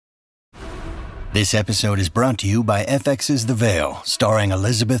This episode is brought to you by FX's The Veil, starring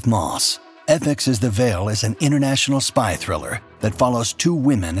Elizabeth Moss. FX's The Veil is an international spy thriller that follows two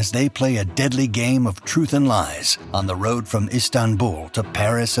women as they play a deadly game of truth and lies on the road from Istanbul to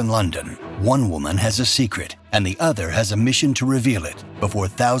Paris and London. One woman has a secret, and the other has a mission to reveal it before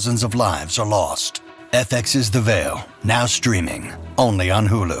thousands of lives are lost. FX's The Veil, now streaming, only on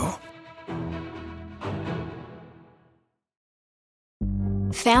Hulu.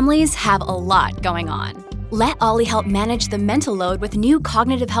 Families have a lot going on. Let Ollie help manage the mental load with new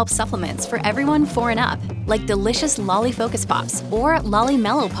cognitive help supplements for everyone 4 and up, like delicious Lolly Focus Pops or Lolly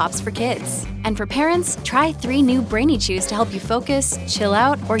Mellow Pops for kids. And for parents, try 3 new Brainy Chews to help you focus, chill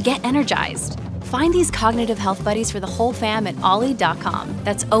out, or get energized. Find these cognitive health buddies for the whole fam at ollie.com.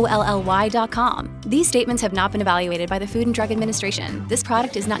 That's OLLY.com. These statements have not been evaluated by the Food and Drug Administration. This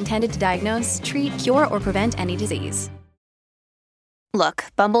product is not intended to diagnose, treat, cure, or prevent any disease. Look,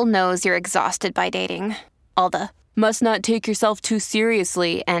 Bumble knows you're exhausted by dating. All the, must not take yourself too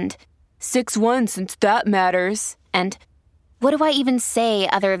seriously, and 6'1" since that matters, and what do I even say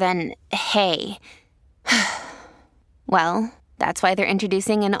other than, hey? Well, that's why they're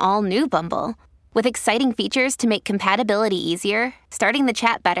introducing an all-new Bumble, with exciting features to make compatibility easier, starting the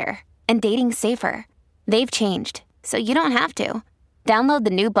chat better, and dating safer. They've changed, so you don't have to. Download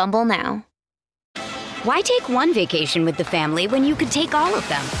the new Bumble now. Why take one vacation with the family when you could take all of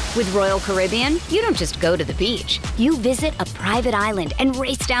them? With Royal Caribbean, you don't just go to the beach. You visit a private island and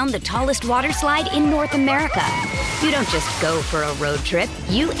race down the tallest water slide in North America. You don't just go for a road trip.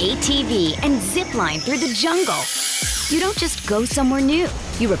 You ATV and zip line through the jungle. You don't just go somewhere new.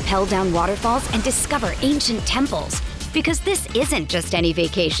 You rappel down waterfalls and discover ancient temples. Because this isn't just any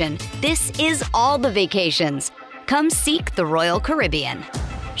vacation. This is all the vacations. Come seek the Royal Caribbean.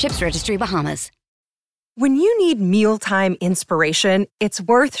 Ships Registry, Bahamas. When you need mealtime inspiration, it's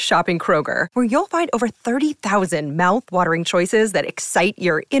worth shopping Kroger, where you'll find over 30,000 mouth-watering choices that excite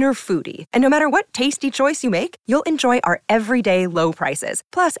your inner foodie. And no matter what tasty choice you make, you'll enjoy our everyday low prices,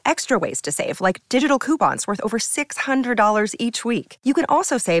 plus extra ways to save, like digital coupons worth over $600 each week. You can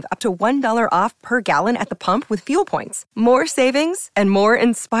also save up to $1 off per gallon at the pump with fuel points. More savings and more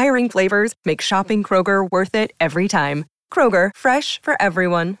inspiring flavors make shopping Kroger worth it every time. Kroger, fresh for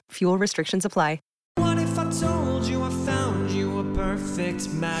everyone. Fuel restrictions apply. What if I told you I found you a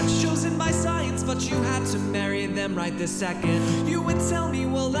perfect match? Chosen by science, but you had to marry them right this second. You would tell me,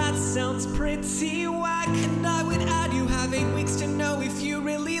 well, that sounds pretty whack. And I would add, you have 8 weeks to know if you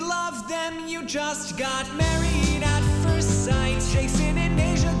really love them. You just got married at first sight. Jason and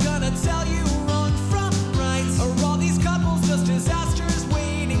Asia gonna tell you wrong from right. Are all these couples just disasters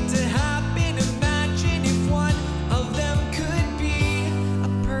waiting to happen? Imagine if one of them could be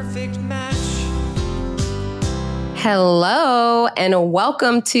a perfect match. Hello, and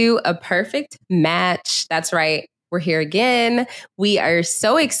welcome to A Perfect Match. That's right. We're here again. We are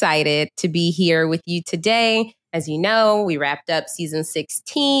so excited to be here with you today. As you know, we wrapped up season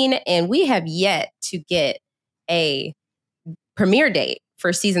 16, and we have yet to get a premiere date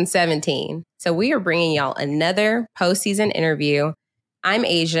for season 17. So we are bringing y'all another postseason interview. I'm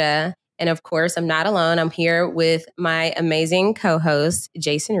Asia, and of course, I'm not alone. I'm here with my amazing co-host,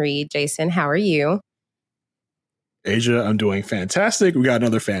 Jason Reed. Jason, how are you? Asia, I'm doing fantastic. We got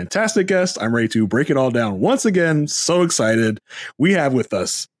another fantastic guest. I'm ready to break it all down once again. So excited. We have with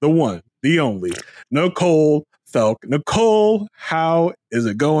us the one, the only, Nicole Thielk. Nicole, how is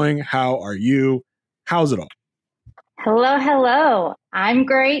it going? How are you? How's it all? Hello. I'm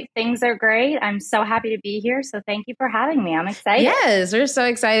great. Things are great. I'm so happy to be here. So thank you for having me. I'm excited. Yes, we're so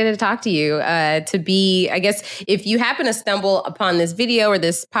excited to talk to you. I guess, if you happen to stumble upon this video or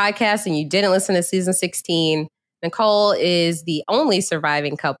this podcast and you didn't listen to season 16, Nicole is the only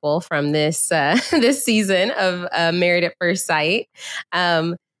surviving couple from this this season of Married at First Sight.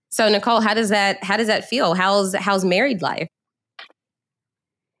 So Nicole, how does that feel? How's married life?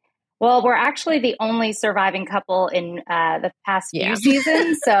 Well, we're actually the only surviving couple in the past few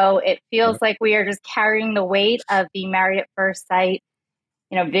seasons, so it feels like we are just carrying the weight of the Married at First Sight,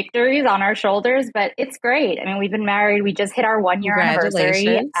 victories on our shoulders. But it's great. I mean, we've been married. We just hit our 1-year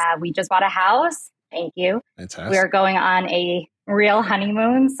anniversary. We just bought a house. Thank you. Fantastic. We are going on a real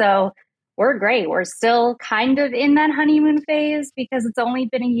honeymoon. So we're great. We're still kind of in that honeymoon phase because it's only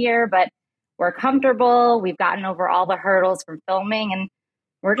been a year, but we're comfortable. We've gotten over all the hurdles from filming, and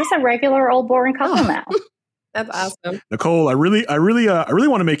we're just a regular old boring couple now. That's awesome. Nicole, I really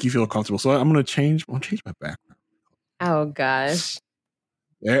want to make you feel comfortable. So I'm going to change my background. Oh gosh.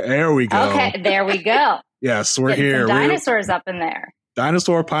 There we go. Okay, there we go. Yes, we're Getting here. some dinosaurs up in there.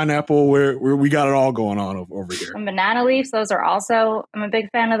 dinosaur, pineapple, where we got it all going on over here. And banana leaves, those are also, I'm a big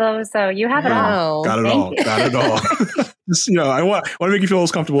fan of those. So you have it all. Got it Thank all. you. Got it all. Just, I want to make you feel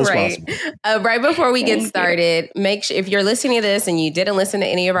as comfortable as possible. Right before we get Thank started, make sure if you're listening to this and you didn't listen to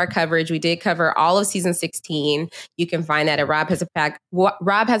any of our coverage, we did cover all of season 16. You can find that at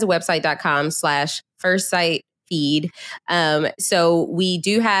robhasawebsite.com/first-sight feed. So we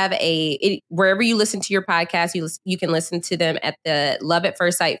do have wherever you listen to your podcast, you can listen to them at the Love at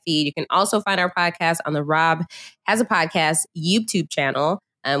First Sight feed. You can also find our podcast on the Rob Has a Podcast YouTube channel.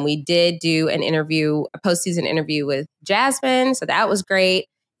 We did do a postseason interview with Jasmine. So that was great.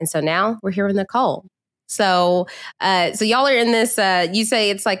 And so now we're here with Nicole. So y'all are in this, you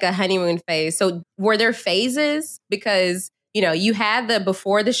say it's like a honeymoon phase. So were there phases? Because, you had the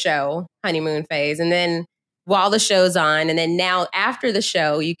before the show honeymoon phase, and then while the show's on, and then now after the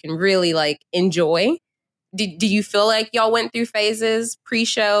show, you can really like enjoy. Do you feel like y'all went through phases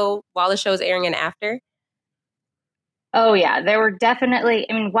pre-show, while the show's airing, and after? Oh, yeah. There were definitely,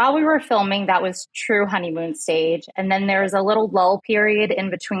 while we were filming, that was true honeymoon stage. And then there's a little lull period in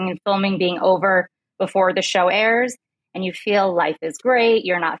between filming being over before the show airs. And you feel life is great.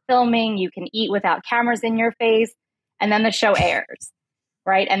 You're not filming. You can eat without cameras in your face. And then the show airs,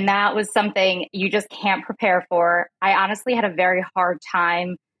 right? And that was something you just can't prepare for. I honestly had a very hard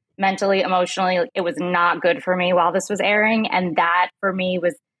time mentally, emotionally. It was not good for me while this was airing. And that for me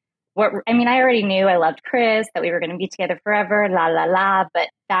was I already knew I loved Chris, that we were going to be together forever, la, la, la. But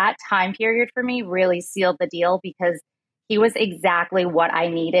that time period for me really sealed the deal because he was exactly what I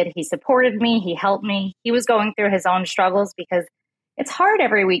needed. He supported me. He helped me. He was going through his own struggles because it's hard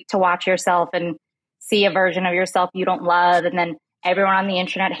every week to watch yourself and see a version of yourself you don't love. And then everyone on the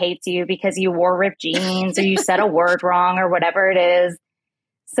internet hates you because you wore ripped jeans or you said a word wrong or whatever it is.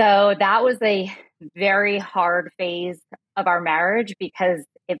 So that was a very hard phase of our marriage because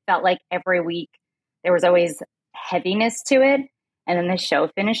it felt like every week there was always heaviness to it. And then the show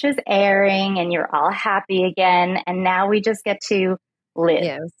finishes airing and you're all happy again. And now we just get to live.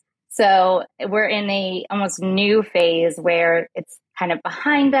 Yes. So we're in a almost new phase where it's kind of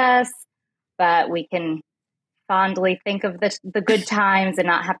behind us, but we can fondly think of the good times and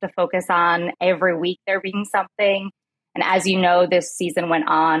not have to focus on every week there being something. And as you know, this season went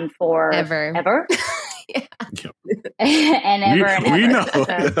on for ever. Yeah. and ever and ever. We know.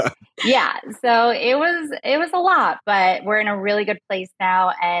 So it was a lot, but we're in a really good place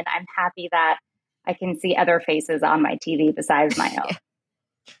now, and I'm happy that I can see other faces on my TV besides my own.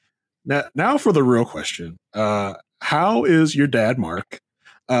 Now for the real question. How is your dad, Mark?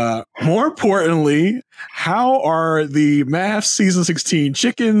 More importantly, how are the MAFS season 16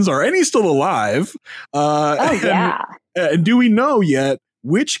 chickens? Are any still alive? And do we know yet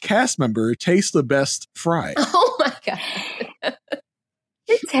which cast member tastes the best fried? Oh my God.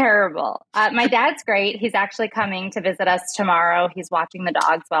 It's terrible. My dad's great. He's actually coming to visit us tomorrow. He's watching the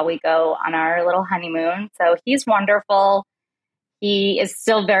dogs while we go on our little honeymoon. So he's wonderful. He is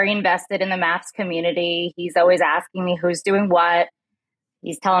still very invested in the MAFS community. He's always asking me who's doing what.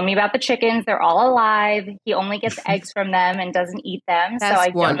 He's telling me about the chickens. They're all alive. He only gets eggs from them and doesn't eat them. That's so I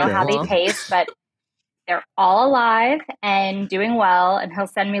don't know how they taste, but they're all alive and doing well. And he'll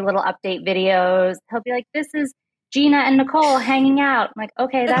send me little update videos. He'll be like, this is Gina and Nicole hanging out. I'm like,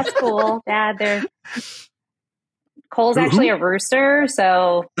 okay, that's cool, Dad. Cole's actually a rooster.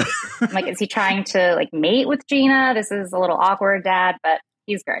 So I'm like, is he trying to like mate with Gina? This is a little awkward, Dad, but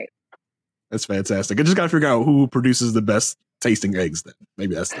he's great. That's fantastic. I just got to figure out who produces the best tasting eggs then.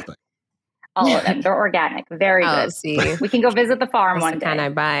 Maybe that's the thing. All of them. They're organic. Very good. See. We can go visit the farm That's one the day. kind I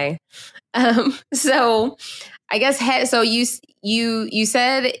buy. So I guess, so you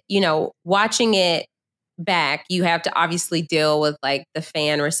said, watching it back, you have to obviously deal with like the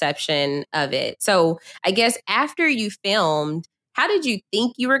fan reception of it. So I guess after you filmed, how did you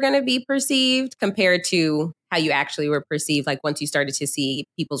think you were going to be perceived compared to how you actually were perceived? Like once you started to see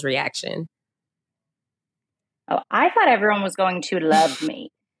people's reaction? Oh, I thought everyone was going to love me.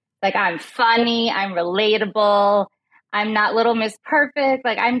 Like, I'm funny, I'm relatable, I'm not Little Miss Perfect.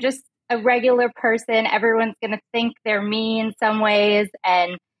 Like, I'm just a regular person. Everyone's going to think they're me in some ways.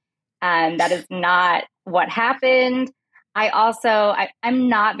 And that is not what happened. I'm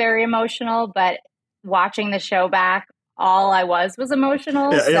not very emotional, but watching the show back, all I was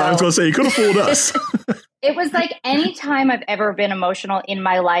emotional. Yeah, I was going to say, you could have fooled us. It was like any time I've ever been emotional in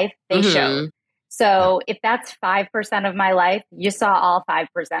my life, they showed. So if that's 5% of my life, you saw all 5%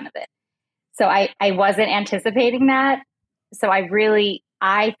 of it. So I wasn't anticipating that. So I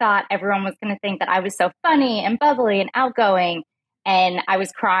thought everyone was going to think that I was so funny and bubbly and outgoing. And I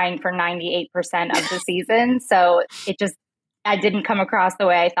was crying for 98% of the season. So it just I didn't come across the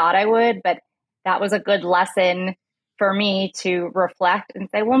way I thought I would, but that was a good lesson for me to reflect and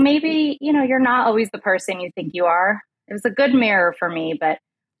say, well, maybe, you're not always the person you think you are. It was a good mirror for me, but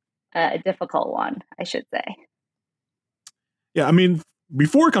a difficult one, I should say. Yeah, I mean,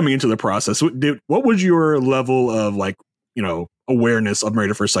 before coming into the process, what was your level of awareness of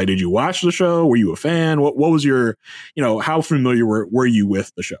Married at First Sight? Did you watch the show? Were you a fan? What was your, how familiar were you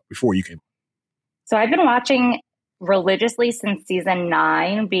with the show before you came? So I've been watching religiously since season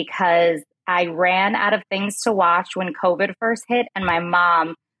 9 because I ran out of things to watch when COVID first hit. And my mom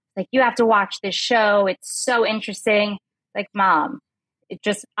was like, you have to watch this show. It's so interesting. Like, Mom,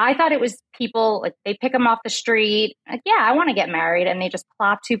 I thought it was people, like they pick them off the street. Like, yeah, I want to get married. And they just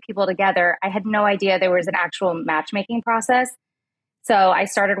plop 2 people together. I had no idea there was an actual matchmaking process. So I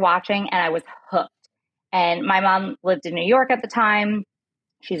started watching and I was hooked. And my mom lived in New York at the time.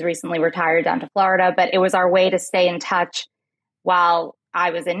 She's recently retired down to Florida, but it was our way to stay in touch while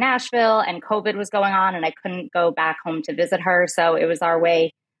I was in Nashville and COVID was going on and I couldn't go back home to visit her. So it was our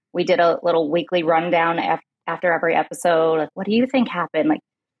way. We did a little weekly rundown after every episode. Like, what do you think happened? Like,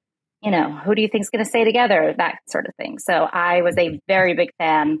 who do you think is going to stay together? That sort of thing. So I was a very big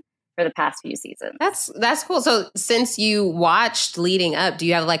fan for the past few seasons. That's cool. So since you watched leading up, do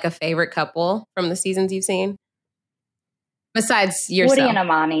you have like a favorite couple from the seasons you've seen? Besides yourself? Woody and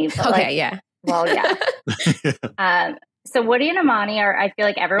Amani. Okay, yeah. Well, yeah. So Woody and Amani are, I feel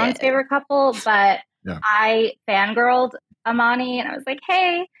like, everyone's favorite couple, but I fangirled Amani and I was like,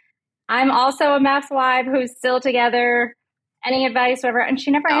 hey, I'm also a MAFS wife who's still together. Any advice, whatever? And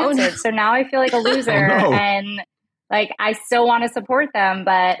she never answered. No. So now I feel like a loser. And like, I still want to support them,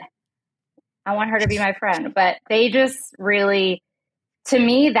 but I want her to be my friend. But they just really, to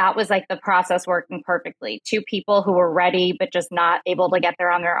me, that was like the process working perfectly. 2 people who were ready, but just not able to get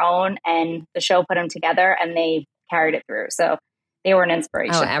there on their own. And the show put them together and they carried it through. So they were an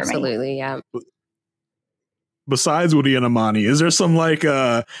inspiration. Oh, absolutely. For me. Yeah. Besides Woody and Amani, is there some like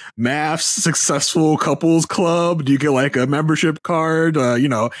MAFS successful couples club? Do you get like a membership card?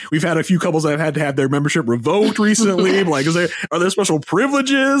 We've had a few couples that have had to have their membership revoked recently. Like, are there special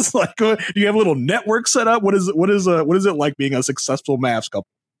privileges? Like, do you have a little network set up? What is it like being a successful MAFS couple?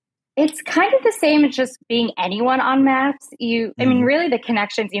 It's kind of the same as just being anyone on MAFS. I mean, really the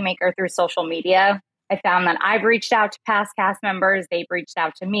connections you make are through social media. I found that I've reached out to past cast members. They've reached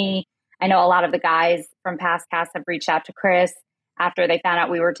out to me. I know a lot of the guys from past cast have reached out to Chris after they found out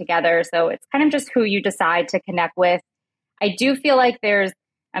we were together. So it's kind of just who you decide to connect with. I do feel like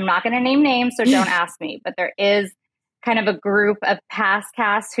I'm not going to name names, so don't ask me, but there is kind of a group of past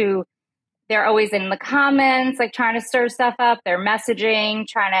casts who they're always in the comments, like trying to stir stuff up. They're messaging,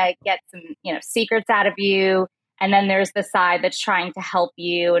 trying to get some, secrets out of you. And then there's the side that's trying to help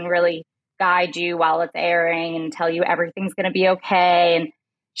you and really guide you while it's airing and tell you everything's going to be okay and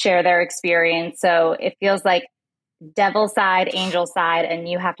share their experience. So it feels like devil side, angel side, and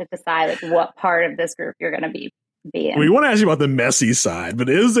you have to decide like what part of this group you're going to be in. We want to ask you about the messy side, but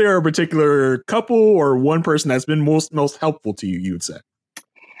is there a particular couple or one person that's been most helpful to you, you would say?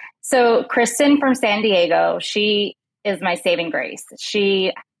 So Kristen from San Diego, she is my saving grace.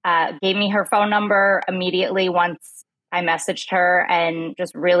 She gave me her phone number immediately once I messaged her and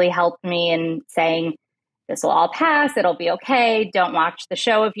just really helped me in saying, this will all pass. It'll be okay. Don't watch the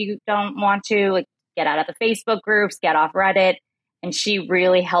show if you don't want to. Like, get out of the Facebook groups, get off Reddit. And she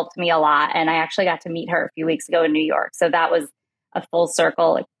really helped me a lot. And I actually got to meet her a few weeks ago in New York. So that was a full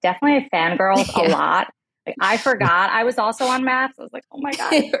circle. Like, definitely a fangirl a lot. Like, I forgot I was also on MAFS. I was like, oh my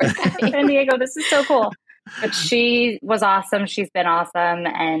God, San Diego, this is so cool. But she was awesome. She's been awesome.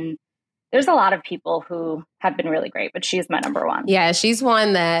 And there's a lot of people who have been really great, but she's my number one. Yeah, she's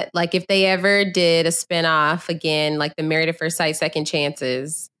one that, like, if they ever did a spinoff again, like the Married at First Sight Second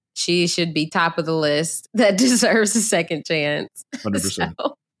Chances, she should be top of the list that deserves a second chance. 100%.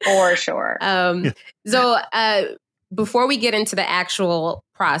 So, for sure. So before we get into the actual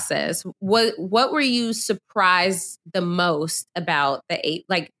process, what were you surprised the most about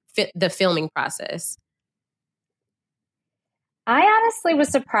the filming process? I honestly was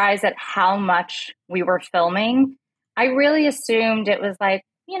surprised at how much we were filming. I really assumed it was like,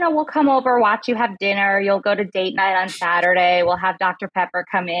 we'll come over, watch you have dinner. You'll go to date night on Saturday. We'll have Dr. Pepper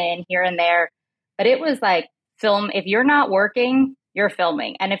come in here and there. But it was like film. If you're not working, you're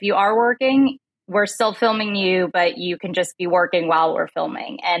filming. And if you are working, we're still filming you, but you can just be working while we're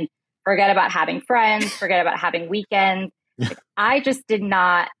filming. And forget about having friends, forget about having weekends. Like, I just did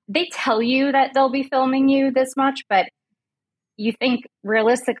not. They tell you that they'll be filming you this much, but you think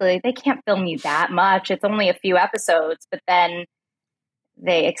realistically, they can't film you that much. It's only a few episodes, but then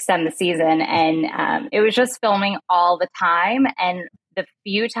they extend the season. And it was just filming all the time. And the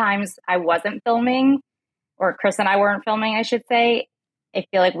few times I wasn't filming, or Chris and I weren't filming, I should say, I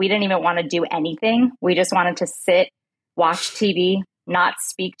feel like we didn't even want to do anything. We just wanted to sit, watch TV, not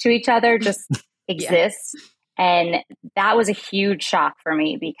speak to each other, just exist. And that was a huge shock for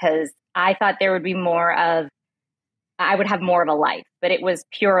me because I thought there would be I would have more of a life, but it was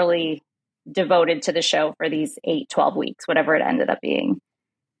purely devoted to the show for these 8-12 weeks, whatever it ended up being.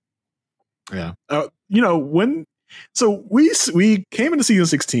 Yeah. So we came into season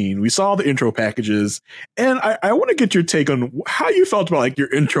 16, we saw the intro packages, and I want to get your take on how you felt about like your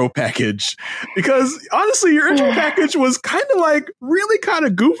intro package, because honestly, your intro package was kind of like really kind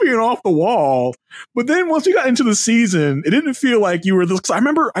of goofy and off the wall. But then once we got into the season, it didn't feel like you were this. I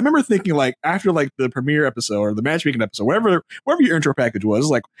remember thinking like after like the premiere episode or the matchmaking episode, wherever your intro package was,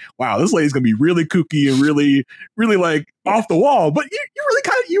 like, wow, this lady's gonna be really kooky and really, really like off the wall. But you really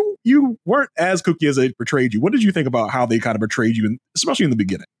kind of you weren't as kooky as they portrayed you. What did you think about how they kind of portrayed you, especially in the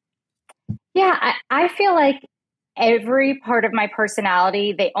beginning? Yeah, I feel like every part of my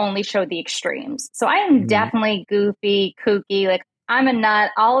personality, they only showed the extremes. So I am definitely goofy, kooky, like I'm a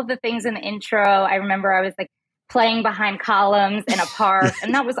nut, all of the things in the intro. I remember I was like playing behind columns in a park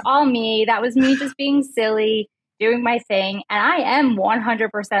and that was all me. That was me just being silly, doing my thing. And I am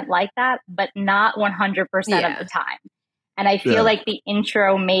 100% like that, but not 100% of the time. And I feel like the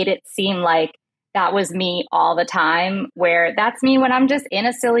intro made it seem like that was me all the time, where that's me when I'm just in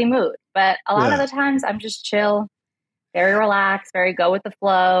a silly mood. But a lot of the times I'm just chill, very relaxed, very go with the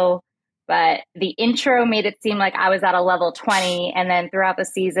flow. But the intro made it seem like I was at a level 20. And then throughout the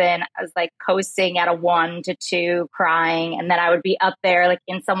season, I was like coasting at a 1 to 2, crying. And then I would be up there like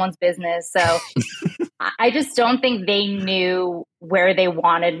in someone's business. So I just don't think they knew where they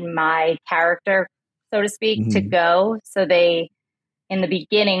wanted my character, so to speak, to go. So they, in the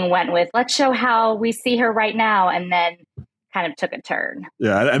beginning, went with, let's show how we see her right now. And then kind of took a turn.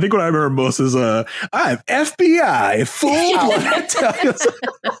 Yeah, I think what I remember most is I have FBI full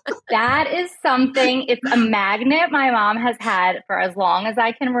That is something, it's a magnet my mom has had for as long as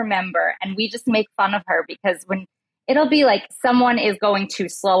I can remember. And we just make fun of her because when it'll be like someone is going too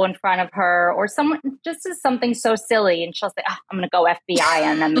slow in front of her or someone just does something so silly and she'll say, I'm going to go FBI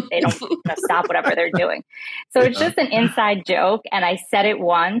and then they don't stop whatever they're doing. So it's just an inside joke. And I said it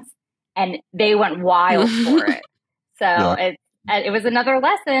once and they went wild for it. So it was another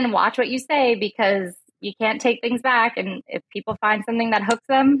lesson. Watch what you say because you can't take things back. And if people find something that hooks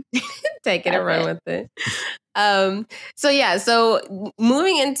them, take it and run with it. So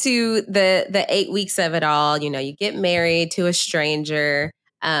moving into the 8 weeks of it all, you get married to a stranger,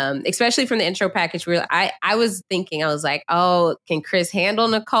 especially from the intro package where I was thinking, I was like, oh, can Chris handle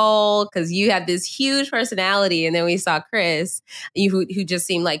Nicole? Because you have this huge personality. And then we saw Chris, who just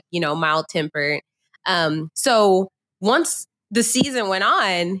seemed like, mild tempered. So once the season went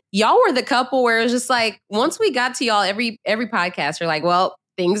on, y'all were the couple where it was just like, once we got to y'all, every podcast, you're like, well,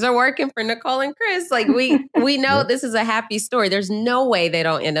 things are working for Nicole and Chris. Like we know this is a happy story. There's no way they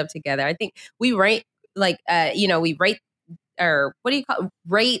don't end up together. I think we rate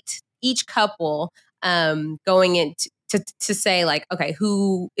rate each couple going into to say like, okay,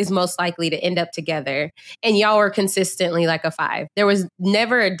 who is most likely to end up together? And y'all were consistently like a 5. There was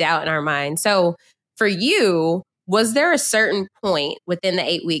never a doubt in our mind. So for you, was there a certain point within the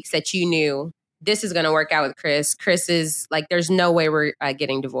 8 weeks that you knew this is going to work out with Chris? Chris is like, there's no way we're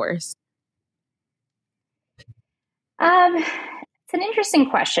getting divorced. It's an interesting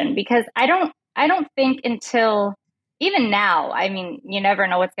question because I don't think until even now, I mean, you never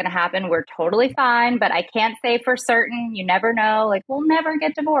know what's going to happen. We're totally fine, but I can't say for certain. You never know. Like, we'll never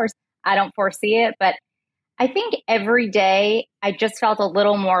get divorced. I don't foresee it, but I think every day I just felt a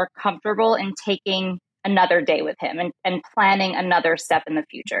little more comfortable in taking another day with him and planning another step in the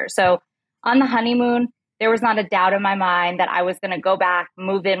future. So on the honeymoon, there was not a doubt in my mind that I was going to go back,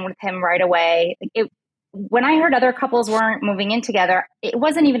 move in with him right away. When I heard other couples weren't moving in together, it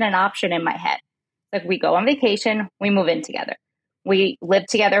wasn't even an option in my head. Like, we go on vacation, we move in together. We lived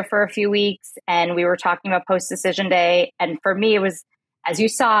together for a few weeks and we were talking about post-decision day. And for me, it was, as you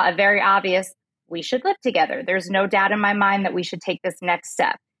saw, a very obvious, we should live together. There's no doubt in my mind that we should take this next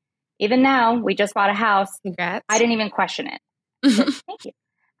step. Even now, we just bought a house. Congrats. I didn't even question it. So, thank you.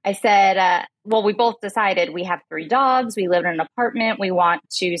 I said, we both decided we have 3 dogs. We live in an apartment. We want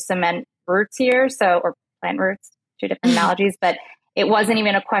to cement roots here. Or plant roots, 2 different analogies, but it wasn't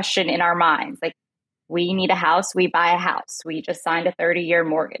even a question in our minds. Like, we need a house. We buy a house. We just signed a 30-year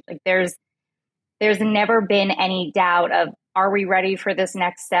mortgage. Like, there's never been any doubt of, are we ready for this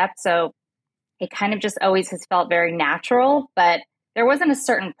next step? So it kind of just always has felt very natural, but there wasn't a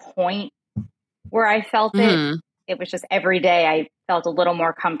certain point where I felt it. It was just every day I felt a little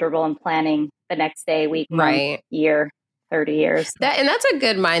more comfortable in planning the next day, week, month, year, 30 years. And that's a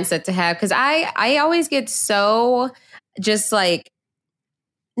good mindset to have, because I always get so just like,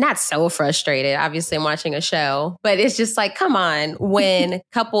 not so frustrated. Obviously, I'm watching a show, but it's just like, come on, when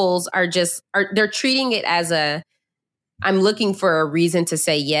couples they're treating it as I'm looking for a reason to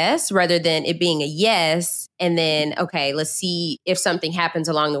say yes, rather than it being a yes. And then, okay, let's see if something happens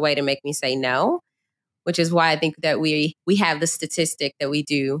along the way to make me say no, which is why I think that we have the statistic that we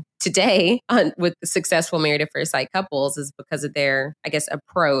do today with the successful married at first sight couples is because of their, I guess,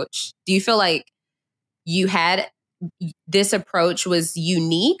 approach. Do you feel like you had this approach was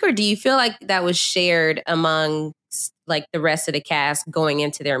unique, or do you feel like that was shared among like the rest of the cast going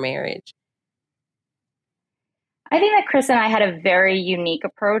into their marriage? I think that Chris and I had a very unique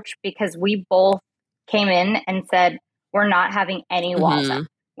approach because we both came in and said, we're not having any walls up.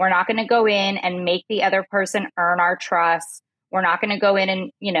 We're not going to go in and make the other person earn our trust. We're not going to go in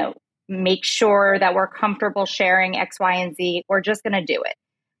and, make sure that we're comfortable sharing X, Y, and Z. We're just going to do it.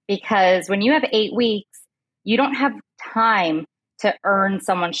 Because when you have 8 weeks, you don't have time to earn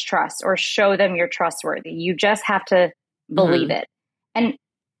someone's trust or show them you're trustworthy. You just have to believe it. And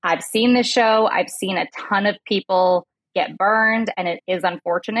I've seen this show. I've seen a ton of people get burned, and it is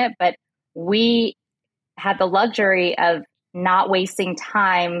unfortunate, but we had the luxury of not wasting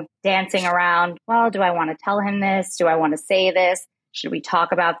time dancing around. Well, do I want to tell him this? Do I want to say this? Should we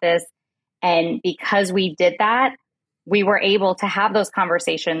talk about this? And because we did that, we were able to have those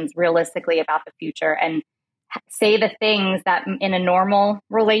conversations realistically about the future and say the things that in a normal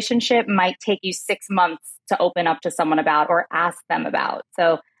relationship might take you 6 months to open up to someone about or ask them about.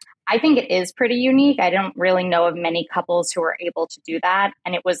 So I think it is pretty unique. I don't really know of many couples who are able to do that.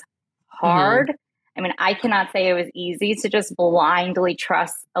 And it was hard. I mean, I cannot say it was easy to just blindly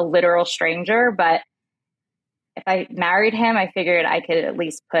trust a literal stranger, but if I married him, I figured I could at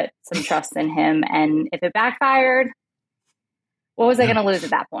least put some trust in him. And if it backfired, what was I going to lose at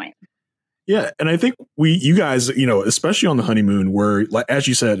that point? Yeah. And I think you guys, especially on the honeymoon were, like, as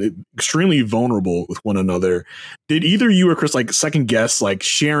you said, extremely vulnerable with one another. Did either you or Chris like second guess, like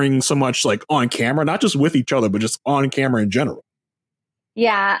sharing so much like on camera, not just with each other, but just on camera in general?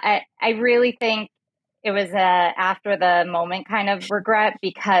 Yeah, I really think it was after the moment kind of regret,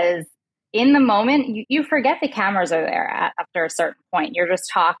 because in the moment you forget the cameras are there after a certain point. You're just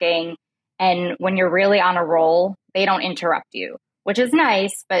talking. And when you're really on a roll, they don't interrupt you, which is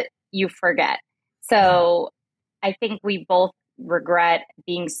nice, but you forget. So I think we both regret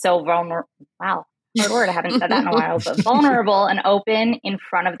being so vulnerable. Wow, hard word. I haven't said that in a while, but vulnerable and open in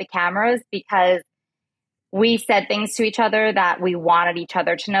front of the cameras, because we said things to each other that we wanted each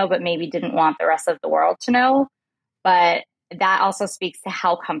other to know, but maybe didn't want the rest of the world to know. But that also speaks to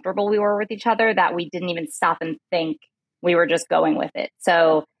how comfortable we were with each other, that we didn't even stop and think. We were just going with it.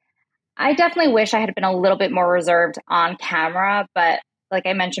 So I definitely wish I had been a little bit more reserved on camera, but like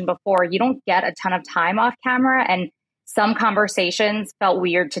I mentioned before, you don't get a ton of time off camera, and some conversations felt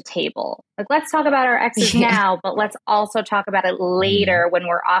weird to table. Like, let's talk about our exes now, but let's also talk about it later when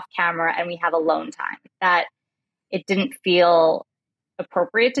we're off camera and we have alone time. That it didn't feel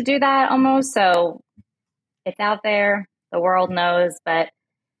appropriate to do that almost. So it's out there, the world knows, but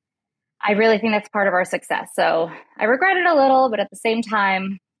I really think that's part of our success. So I regret it a little, but at the same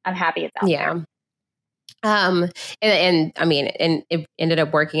time, I'm happy it's out there. And I mean, and it ended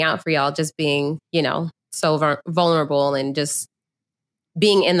up working out for y'all, just being, so vulnerable and just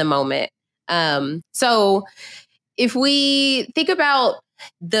being in the moment. So if we think about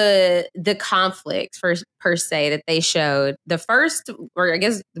the conflicts per se that they showed, the first, or I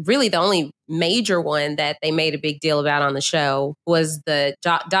guess really the only major one that they made a big deal about on the show was the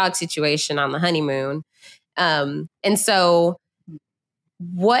dog situation on the honeymoon. And so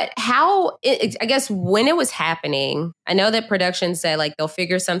I guess when it was happening, I know that production said like they'll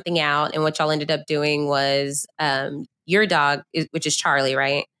figure something out, and what y'all ended up doing was your dog, which is Charlie,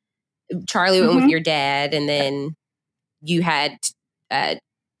 right? Charlie went with your dad, and then you had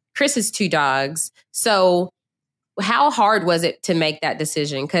Chris's 2 dogs. So how hard was it to make that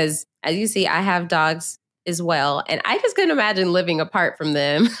decision? Because as you see, I have dogs as well, and I just couldn't imagine living apart from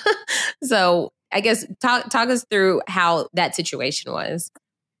them. So I guess talk us through how that situation was.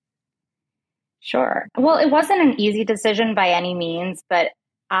 Sure. Well, it wasn't an easy decision by any means, but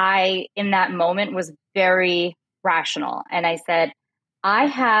I, in that moment, was very rational. And I said, I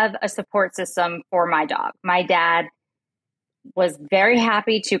have a support system for my dog. My dad was very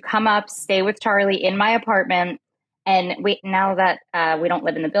happy to come up, stay with Charlie in my apartment, And now that we don't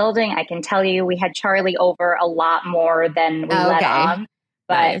live in the building, I can tell you we had Charlie over a lot more than we let on.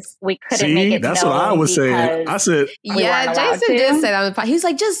 But we couldn't make it. That's what I was saying. I said, Jason did say that. He's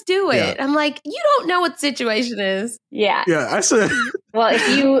like, just do it. Yeah. I'm like, you don't know what the situation is. Yeah. Yeah. I said, well,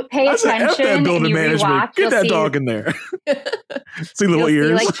 if you pay attention and you rewatch, get that dog in there. See little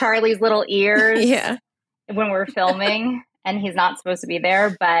ears. See like Charlie's little ears. Yeah. When we're filming and he's not supposed to be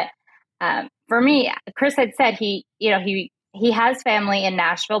there. But for me, Chris had said he has family in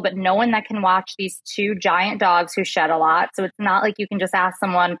Nashville, but no one that can watch these two giant dogs who shed a lot. So it's not like you can just ask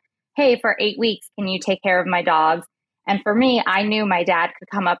someone, hey, for 8 weeks, can you take care of my dogs? And for me, I knew my dad could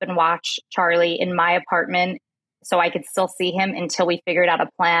come up and watch Charlie in my apartment so I could still see him until we figured out a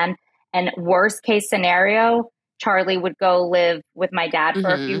plan. And worst case scenario, Charlie would go live with my dad for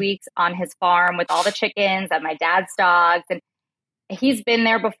a few weeks on his farm with all the chickens and my dad's dogs. And he's been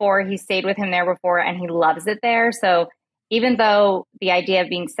there before. He stayed with him there before and he loves it there. So even though the idea of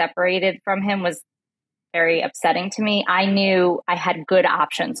being separated from him was very upsetting to me, I knew I had good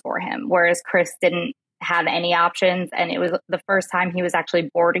options for him, whereas Chris didn't have any options. And it was the first time he was actually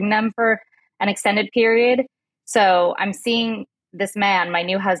boarding them for an extended period. So I'm seeing this man, my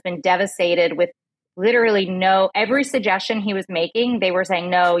new husband, devastated with literally every suggestion he was making, they were saying,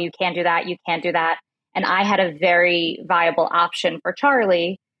 no, you can't do that. You can't do that. And I had a very viable option for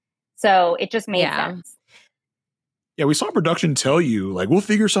Charlie. So it just made sense. Yeah, we saw production tell you, like, we'll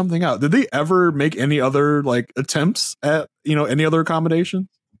figure something out. Did they ever make any other, like, attempts at, any other accommodations?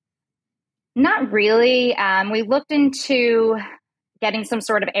 Not really. We looked into getting some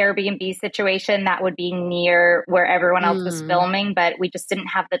sort of Airbnb situation that would be near where everyone else was filming, but we just didn't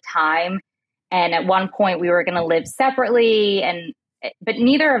have the time. And at one point we were going to live separately, but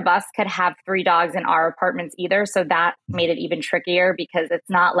neither of us could have 3 dogs in our apartments either. So that made it even trickier because it's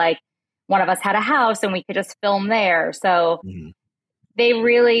not like one of us had a house and we could just film there. So they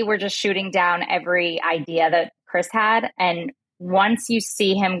really were just shooting down every idea that Chris had. And once you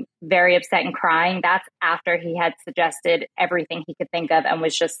see him very upset and crying, that's after he had suggested everything he could think of and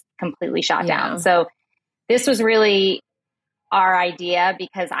was just completely shot down. So this was really our idea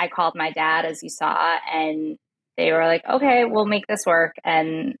because I called my dad, as you saw, and they were like, okay, we'll make this work.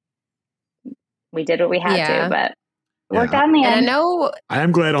 And we did what we had to, but it worked out in the end. And I know I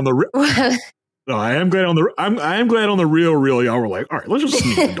am glad on the I am glad on the real y'all were like, all right, let's just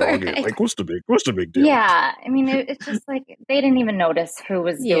sneak the dog in. Like, what's the big deal? Yeah. I mean, it's just like they didn't even notice who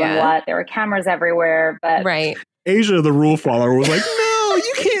was doing what. There were cameras everywhere, but Asia, the rule follower, was like, no,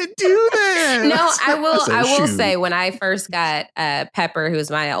 you can't do that. No, I will say when I first got Pepper, who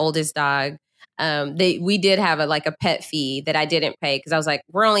was my oldest dog, we did have a pet fee that I didn't pay because I was like,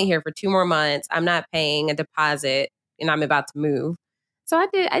 we're only here for 2 more months. I'm not paying a deposit and I'm about to move. So I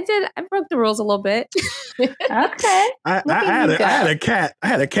broke the rules a little bit. Okay. I had a cat. I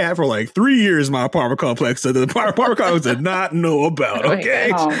had a cat for like 3 years in my apartment complex that the apartment complex did not know about. Okay.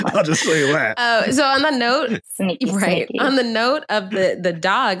 I'll just say that. So on the note, sneaky. On the note of the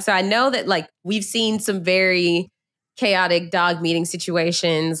dog. So I know that like we've seen some very chaotic dog meeting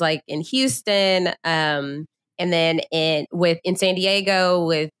situations like in Houston, and then in San Diego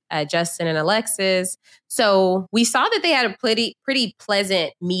with Justin and Alexis. So we saw that they had a pretty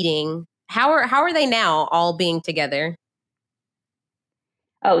pleasant meeting. How are they now all being together?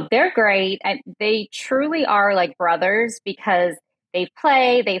 Oh, they're great. They truly are like brothers because they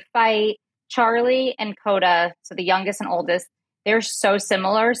play, they fight. Charlie and Coda, so the youngest and oldest, they're so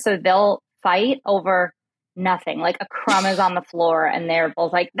similar. So they'll fight over nothing. Like a crumb is on the floor and they're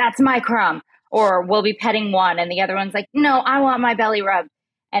both like, that's my crumb. Or we'll be petting one and the other one's like, no, I want my belly rubbed.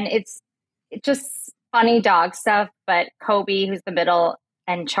 And it's just funny dog stuff. But Kobe, who's the middle,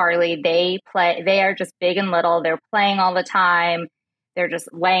 and Charlie, they are just big and little. They're playing all the time. They're just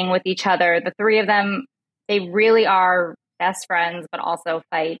laying with each other. The 3 of them, they really are best friends, but also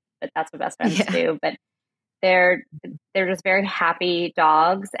fight. But that's what best friends do. But they're just very happy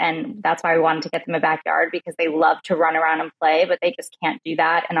dogs. And that's why we wanted to get them a backyard because they love to run around and play, but they just can't do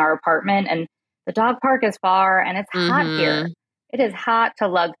that in our apartment. And the dog park is far and it's hot here. It is hot to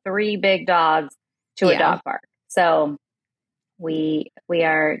lug 3 big dogs to a dog park. So we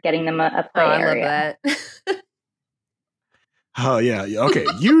are getting them a play area. I love that. Oh yeah. Okay.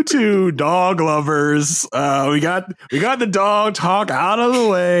 You two dog lovers. We got the dog talk out of the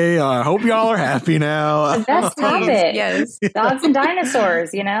way. I hope y'all are happy now. The best topic. Yes. Dogs and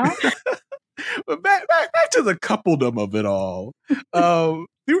dinosaurs, But back to the coupledom of it all.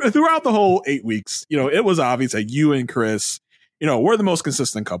 Throughout the whole 8 weeks, it was obvious that you and Chris, we're the most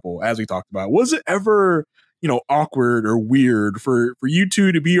consistent couple, as we talked about. Was it ever, awkward or weird for you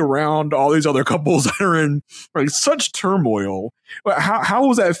two to be around all these other couples that are in like such turmoil? How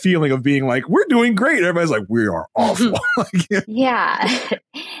was that feeling of being like, we're doing great? Everybody's like, we are awful. Yeah,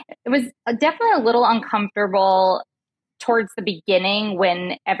 it was definitely a little uncomfortable towards the beginning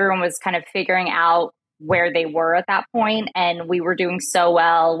when everyone was kind of figuring out where they were at that point, and we were doing so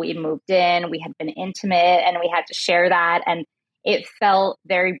well. We moved in, we had been intimate, and we had to share that. And it felt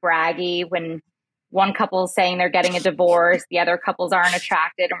very braggy when one couple is saying they're getting a divorce, the other couples aren't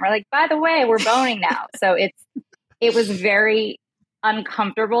attracted, and we're like, by the way, we're boning now. So it was very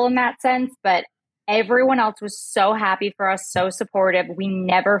uncomfortable in that sense, but everyone else was so happy for us, so supportive. We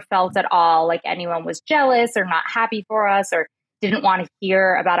never felt at all like anyone was jealous or not happy for us or didn't want to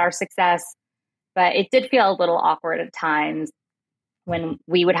hear about our success. But it did feel a little awkward at times when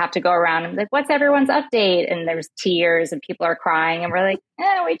we would have to go around and be like, what's everyone's update? And there's tears and people are crying. And we're like,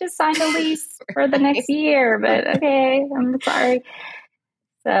 we just signed a lease for the next year, but okay, I'm sorry.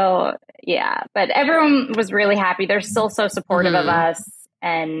 So yeah, but everyone was really happy. They're still so supportive of us.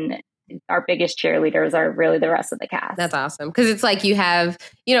 And our biggest cheerleaders are really the rest of the cast. That's awesome. Because it's like you have,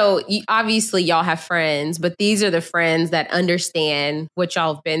 obviously y'all have friends, but these are the friends that understand what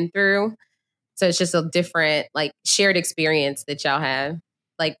y'all have been through. So it's just a different, like, shared experience that y'all have.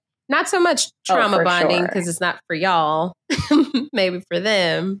 Like, not so much trauma bonding because it's not for y'all, maybe for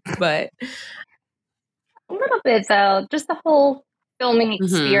them, but a little bit though. Just the whole filming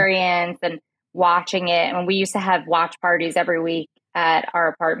experience and watching it. And we used to have watch parties every week at our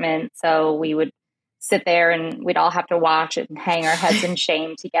apartment, so we would sit there and we'd all have to watch and hang our heads in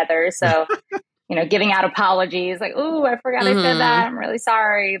shame together. So, giving out apologies, like, "Ooh, I forgot I said that. I'm really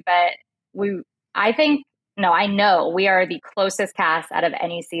sorry." But I know we are the closest cast out of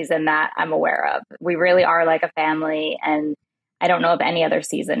any season that I'm aware of. We really are like a family, and I don't know of any other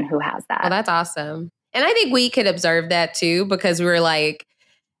season who has that. Well, that's awesome. And I think we could observe that too, because we were like,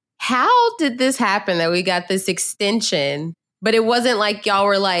 how did this happen that we got this extension? But it wasn't like y'all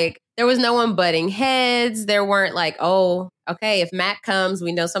were like, there was no one butting heads. There weren't like, oh, okay, if Matt comes,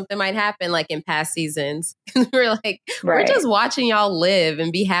 we know something might happen like in past seasons. We're like, we're just watching y'all live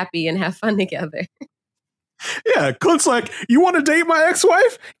and be happy and have fun together. Yeah, Clint's like, you want to date my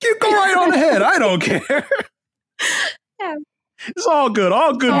ex-wife? You go right on ahead. I don't care. Yeah. It's all good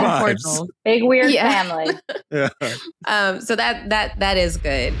vibes. Big weird family. Yeah. So that is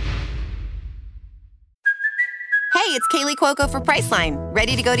good. Hey, it's Kaylee Cuoco for Priceline.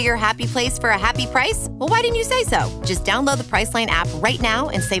 Ready to go to your happy place for a happy price? Well, why didn't you say so? Just download the Priceline app right now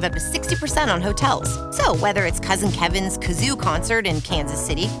and save up to 60% on hotels. So whether it's Cousin Kevin's Kazoo Concert in Kansas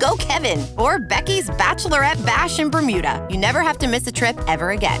City, go Kevin, or Becky's Bachelorette Bash in Bermuda, you never have to miss a trip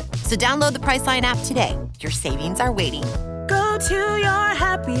ever again. So download the Priceline app today. Your savings are waiting. Go to your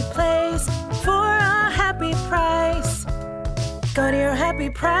happy place for a happy price. Go to your happy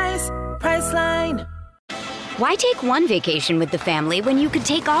price, Priceline. Why take one vacation with the family when you could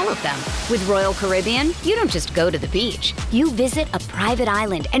take all of them? With Royal Caribbean, you don't just go to the beach. You visit a private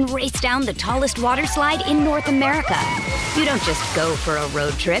island and race down the tallest water slide in North America. You don't just go for a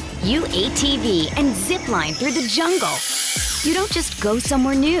road trip. You ATV and zip line through the jungle. You don't just go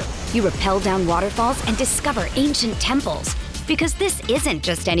somewhere new. You rappel down waterfalls and discover ancient temples. Because this isn't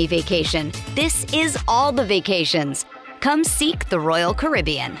just any vacation. This is all the vacations. Come seek the Royal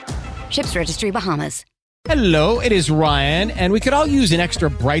Caribbean. Ships Registry, Bahamas. Hello, it is Ryan, and we could all use an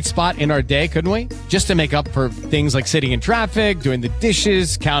extra bright spot in our day, couldn't we? Just to make up for things like sitting in traffic, doing the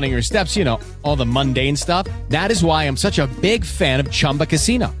dishes, counting your steps, all the mundane stuff. That is why I'm such a big fan of Chumba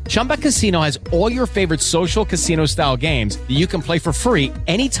Casino. Chumba Casino has all your favorite social casino-style games that you can play for free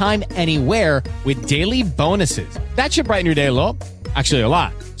anytime, anywhere with daily bonuses. That should brighten your day a little. Actually, a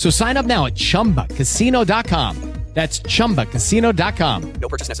lot. So sign up now at ChumbaCasino.com. That's ChumbaCasino.com. No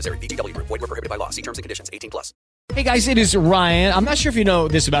purchase necessary. VGW Group. Void where prohibited by law. See terms and conditions. 18+. Hey guys, it is Ryan. I'm not sure if you know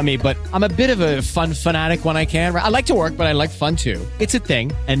this about me, but I'm a bit of a fun fanatic when I can. I like to work, but I like fun too. It's a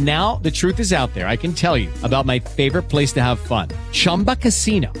thing. And now the truth is out there. I can tell you about my favorite place to have fun. Chumba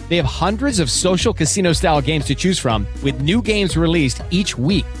Casino. They have hundreds of social casino style games to choose from with new games released each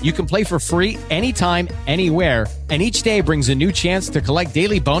week. You can play for free anytime, anywhere. And each day brings a new chance to collect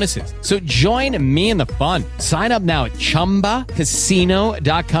daily bonuses. So join me in the fun. Sign up now at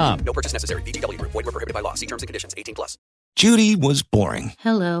ChumbaCasino.com. No purchase necessary. VGW Group. Void where prohibited by law. See terms and conditions. 18+. Judy was boring.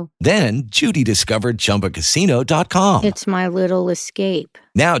 Hello. Then Judy discovered ChumbaCasino.com. It's my little escape.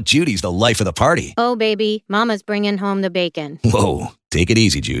 Now Judy's the life of the party. Oh, baby, mama's bringing home the bacon. Whoa, take it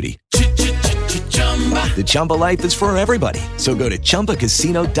easy, Judy. The Chumba life is for everybody. So go to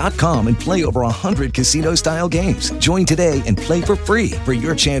ChumbaCasino.com and play over 100 casino-style games. Join today and play for free for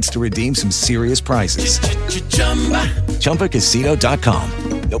your chance to redeem some serious prizes.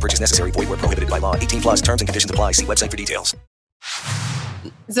 ChumbaCasino.com. No purchase necessary. Void where prohibited by law. 18 plus terms and conditions apply. See website for details.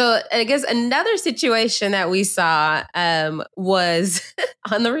 So I guess another situation that we saw was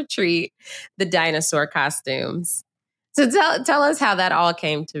on the retreat, the dinosaur costumes. So tell us how that all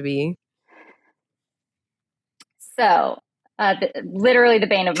came to be. So literally the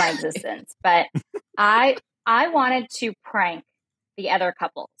bane of my existence. But I wanted to prank the other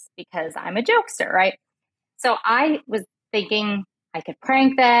couples because I'm a jokester, right? So I was thinking I could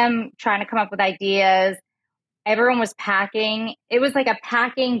prank them, trying to come up with ideas. Everyone was packing. It was like a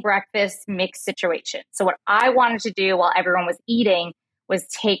packing breakfast mix situation. So what I wanted to do while everyone was eating was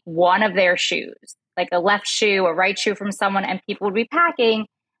take one of their shoes, like a left shoe, a right shoe from someone, and people would be packing.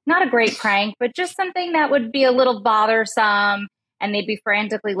 Not a great prank, but just something that would be a little bothersome, and they'd be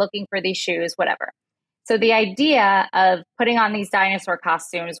frantically looking for these shoes, whatever. So the idea of putting on these dinosaur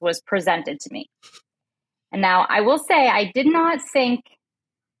costumes was presented to me. And now I will say I did not think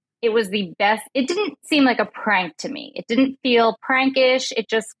it was the best. It didn't seem like a prank to me. It didn't feel prankish. It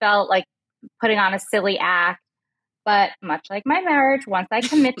just felt like putting on a silly act. But much like my marriage, once I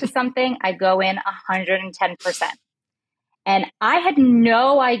commit to something, I go in 110%. And I had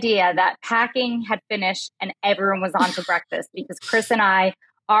no idea that packing had finished and everyone was on to breakfast because Chris and I,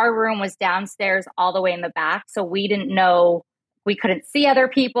 our room was downstairs all the way in the back. So we didn't know, we couldn't see other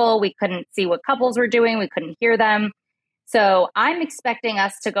people. We couldn't see what couples were doing. We couldn't hear them. So I'm expecting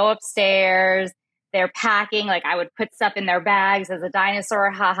us to go upstairs. They're packing, like I would put stuff in their bags as a dinosaur,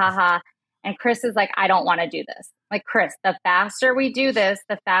 ha, ha, ha. And Chris is like, I don't want to do this. Like, Chris, the faster we do this,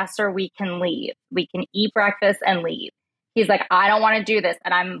 the faster we can leave. We can eat breakfast and leave. He's like, I don't want to do this.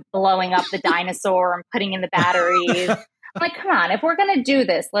 And I'm blowing up the dinosaur and putting in the batteries. I'm like, come on, if we're going to do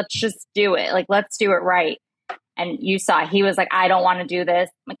this, let's just do it. Like, let's do it right. And you saw, he was like, I don't want to do this.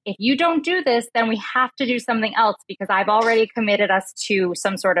 I'm like, if you don't do this, then we have to do something else because I've already committed us to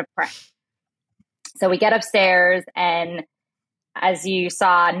some sort of prank. So we get upstairs and as you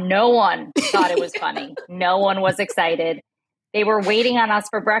saw, no one thought it was funny. No one was excited. They were waiting on us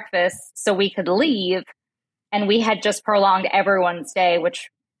for breakfast so we could leave. And we had just prolonged everyone's day, which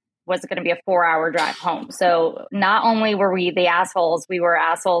was going to be a 4-hour drive home. So not only were we the assholes, we were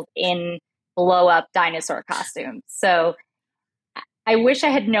assholes in blow up dinosaur costumes. So I wish I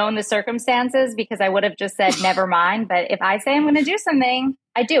had known the circumstances because I would have just said, never mind. But if I say I'm going to do something,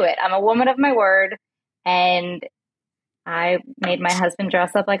 I do it. I'm a woman of my word. And I made my husband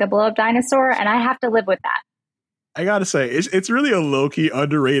dress up like a blow up dinosaur, and I have to live with that. I gotta say, it's really a low-key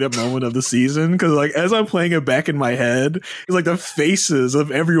underrated moment of the season because, like, as I'm playing it back in my head, it's like the faces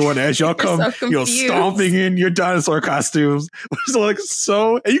of everyone as y'all come, so stomping in your dinosaur costumes. It's like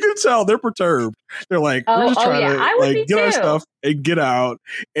and you can tell they're perturbed. They're like, we're just trying to like get our stuff and get out.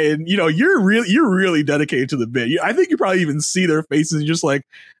 And you're really dedicated to the bit. I think you probably even see their faces and you're just like,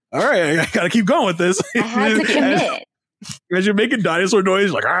 all right, I gotta keep going with this. I had to commit. As you're making dinosaur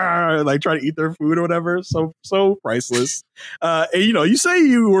noise, like trying to eat their food or whatever, so priceless. And you say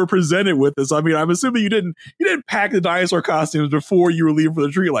you were presented with this. I mean, I'm assuming you didn't pack the dinosaur costumes before you were leaving for the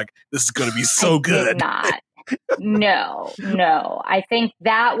tree. Like, this is gonna be so good. Did not. No. I think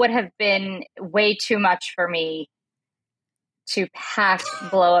that would have been way too much for me to pack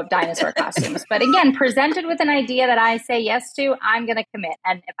blow up dinosaur costumes. But again, presented with an idea that I say yes to, I'm gonna commit.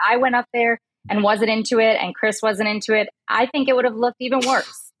 And if I went up there and wasn't into it and Chris wasn't into it, I think it would have looked even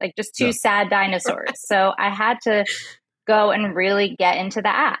worse, like just two sad dinosaurs. So I had to go and really get into the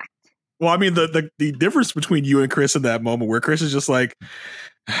act. Well, I mean, the difference between you and Chris in that moment where Chris is just like,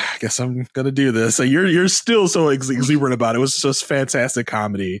 I guess I'm going to do this. So you're still so exuberant about it. It was just fantastic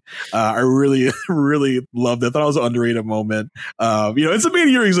comedy. I really, really loved it. I thought it was an underrated moment. It's a main of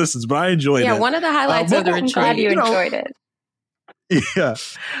your existence, but I enjoyed it. Yeah, one of the highlights of the retreat. I'm glad you enjoyed it. Yeah.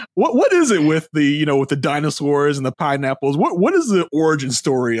 What is it with with the dinosaurs and the pineapples? What is the origin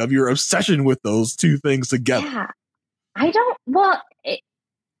story of your obsession with those two things together? Yeah. I don't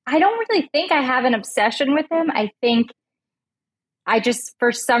really think I have an obsession with them. I think I just,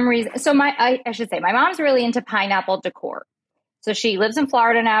 for some reason, so I should say my mom's really into pineapple decor. So she lives in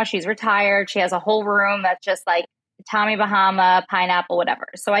Florida now. She's retired. She has a whole room that's just like Tommy Bahama, pineapple, whatever.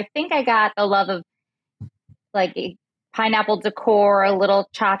 So I think I got the love of like pineapple decor, little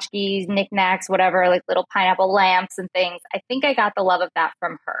tchotchkes, knickknacks, whatever, like little pineapple lamps and things. I think I got the love of that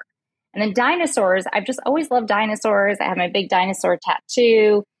from her. And then dinosaurs, I've just always loved dinosaurs. I have my big dinosaur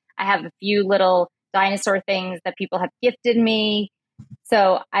tattoo. I have a few little dinosaur things that people have gifted me.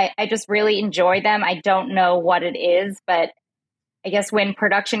 So I just really enjoy them. I don't know what it is, but I guess when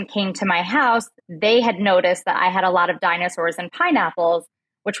production came to my house, they had noticed that I had a lot of dinosaurs and pineapples,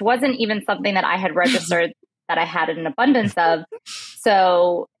 which wasn't even something that I had registered that I had an abundance of.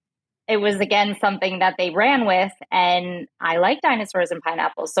 So it was, again, something that they ran with, and I like dinosaurs and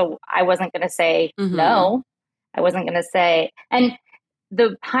pineapples. So I wasn't going to say no. I wasn't going to say, and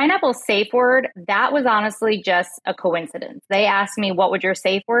the pineapple safe word, that was honestly just a coincidence. They asked me, what would your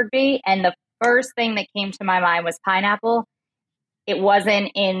safe word be? And the first thing that came to my mind was pineapple. It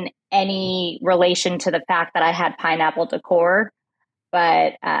wasn't in any relation to the fact that I had pineapple decor,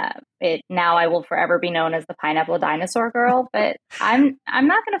 but now I will forever be known as the pineapple dinosaur girl. But I'm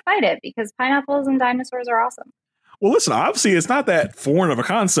not going to fight it because pineapples and dinosaurs are awesome. Well, listen, obviously it's not that foreign of a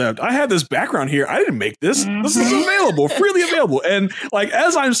concept. I have this background here. I didn't make this. This is available, freely available. And like,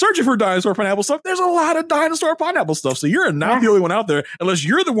 as I'm searching for dinosaur pineapple stuff, there's a lot of dinosaur pineapple stuff. So you're not the only one out there, unless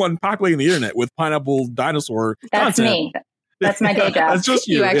you're the one populating the internet with pineapple dinosaur That's content. me. That's my day job. That's just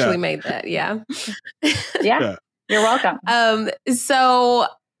you. You actually made that. Yeah. Yeah. You're welcome. So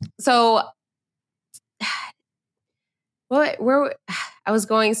where I was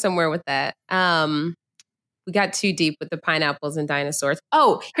going somewhere with that. We got too deep with the pineapples and dinosaurs.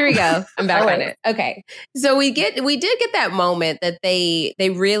 Oh, here we go. I'm back on it. Okay. So we did get that moment that they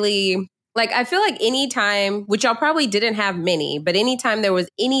really, like, I feel like anytime, which y'all probably didn't have many, but anytime there was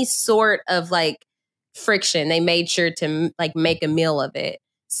any sort of like friction, they made sure to like make a meal of it.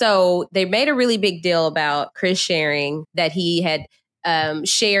 So they made a really big deal about Chris sharing that he had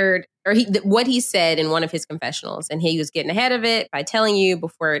shared, or what he said in one of his confessionals, and he was getting ahead of it by telling you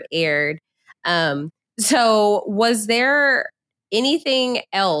before it aired. So was there anything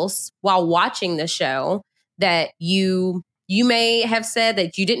else while watching the show that you may have said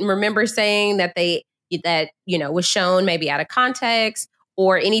that you didn't remember saying that was shown maybe out of context,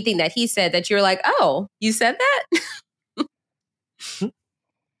 or anything that he said that you're like, oh, you said that?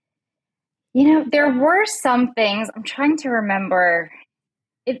 There were some things, I'm trying to remember.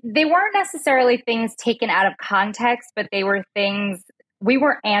 They weren't necessarily things taken out of context, but they were things, we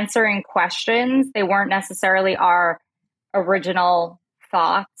were answering questions. They weren't necessarily our original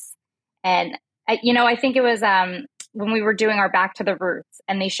thoughts. And, I think it was when we were doing our Back to the Roots,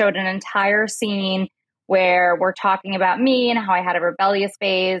 and they showed an entire scene where we're talking about me and how I had a rebellious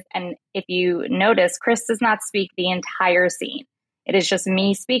phase. And if you notice, Chris does not speak the entire scene. It is just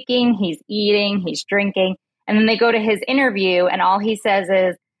me speaking, he's eating, he's drinking. And then they go to his interview, and all he says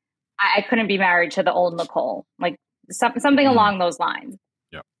is, I couldn't be married to the old Nicole, like something along those lines.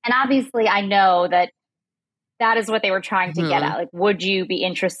 Yeah. And obviously I know that is what they were trying to get at. Like, would you be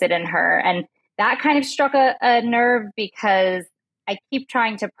interested in her? And that kind of struck a nerve, because I keep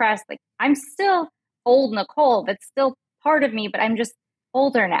trying to press, like, I'm still old Nicole. That's still part of me, but I'm just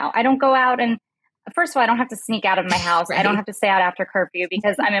older now. I don't go out, and first of all, I don't have to sneak out of my house. Right. I don't have to stay out after curfew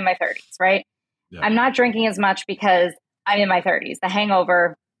because I'm in my 30s, right? Yeah. I'm not drinking as much because I'm in my 30s. The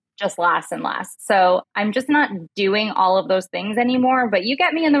hangover just lasts and lasts. So I'm just not doing all of those things anymore, but you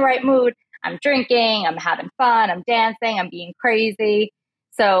get me in the right mood. I'm drinking, I'm having fun, I'm dancing, I'm being crazy.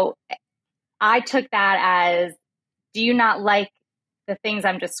 So I took that as, do you not like the things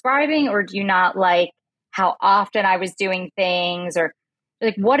I'm describing, or do you not like how often I was doing things, or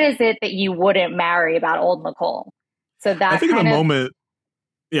like, what is it that you wouldn't marry about old Nicole? So that I think in the moment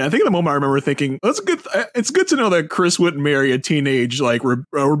I remember thinking, that's good. It's good to know that Chris wouldn't marry a teenage, like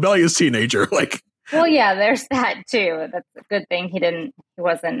a rebellious teenager. Like, well, yeah, there's that too. That's a good thing. He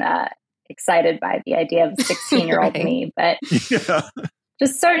wasn't excited by the idea of 16-year-old right. me, but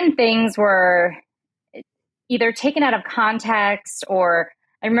just certain things were either taken out of context, or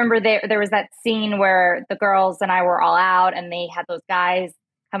I remember there was that scene where the girls and I were all out, and they had those guys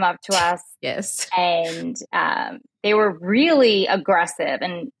come up to us. Yes. And they were really aggressive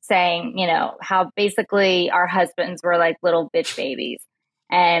and saying, how basically our husbands were like little bitch babies.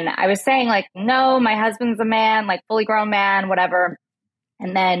 And I was saying, like, no, my husband's a man, like fully grown man, whatever.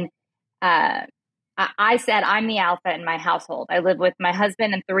 And then I said, I'm the alpha in my household. I live with my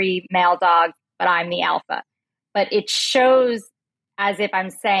husband and 3 male dogs, but I'm the alpha. But it shows as if I'm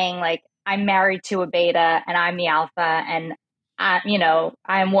saying, like, I'm married to a beta and I'm the alpha, and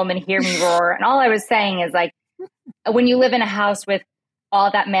I'm woman, hear me roar. And all I was saying is, like, when you live in a house with all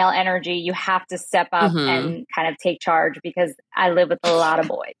that male energy, you have to step up and kind of take charge, because I live with a lot of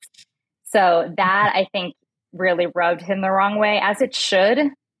boys. So that, I think, really rubbed him the wrong way, as it should,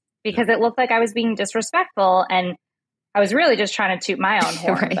 because it looked like I was being disrespectful, and I was really just trying to toot my own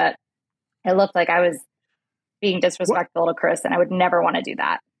horn, right. But it looked like I was being disrespectful to Chris, and I would never want to do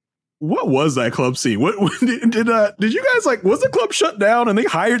that. What was that club scene? What did you guys like? Was the club shut down and they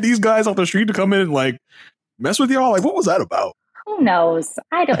hired these guys off the street to come in and like mess with y'all? Like, what was that about? Who knows?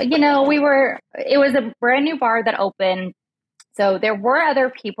 I don't. It was a brand new bar that opened, so there were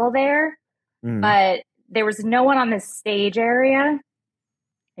other people there, but there was no one on the stage area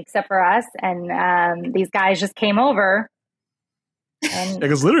except for us, and these guys just came over.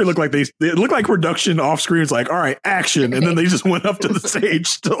 Because literally it looked like production off screen. It's like, all right, action, and then they just went up to the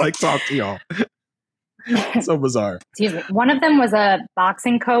stage to like talk to y'all. So bizarre. Excuse me. One of them was a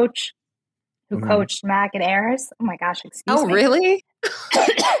boxing coach who coached Mac and Eris. Oh my gosh! Excuse me. Oh really?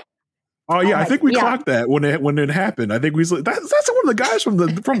 Oh yeah, I think we clocked that when it happened. I think that's one of the guys from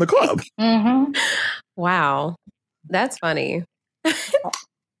the club. Mm-hmm. Wow, that's funny.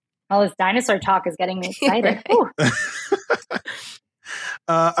 All this dinosaur talk is getting me excited.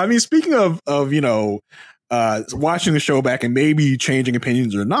 I mean, speaking of watching the show back and maybe changing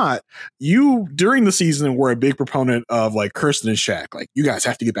opinions or not, you during the season were a big proponent of like Kirsten and Shaq. Like, you guys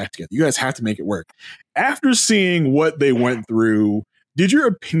have to get back together. You guys have to make it work. After seeing what they went through, did your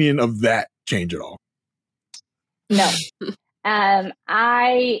opinion of that change at all? No.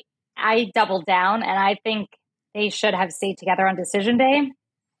 I doubled down, and I think they should have stayed together on decision day.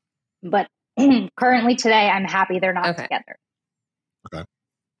 But currently today, I'm happy they're not together. Okay.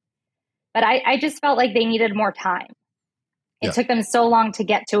 But I just felt like they needed more time. It took them so long to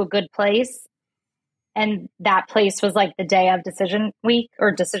get to a good place. And that place was like the day of decision week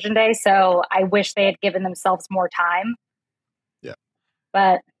or decision day. So I wish they had given themselves more time. Yeah.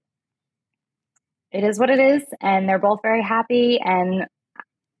 But it is what it is. And they're both very happy. And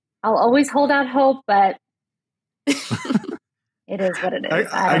I'll always hold out hope, but it is what it is.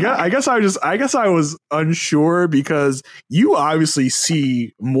 I guess I was unsure because you obviously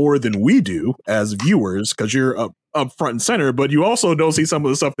see more than we do as viewers because you're up front and center, but you also don't see some of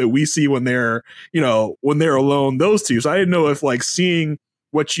the stuff that we see when they're alone, those two. So I didn't know if like seeing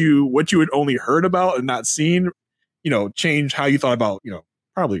what you had only heard about and not seen, changed how you thought about,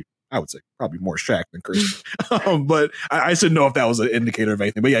 I would say probably more Shaq than Kirsten. But I just didn't know if that was an indicator of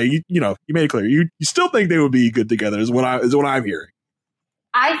anything. But yeah, you made it clear. You still think they would be good together is what I'm hearing.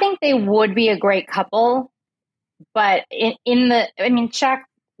 I think they would be a great couple, but Shaq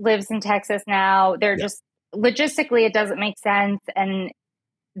lives in Texas now. They're just logistically, it doesn't make sense. And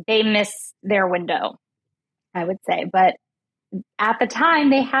they miss their window, I would say. But at the time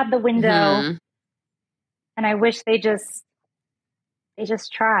they had the window and I wish they just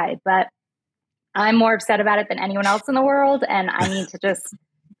tried, but I'm more upset about it than anyone else in the world, and I need to just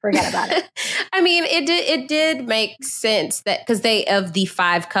forget about it. I mean, it did make sense that because of the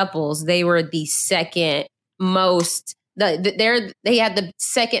 5 couples, they were the second most. They had the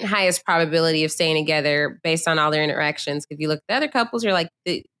second highest probability of staying together based on all their interactions. If you look at the other couples, you're like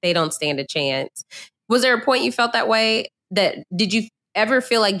they don't stand a chance. Was there a point you felt that way? Did you ever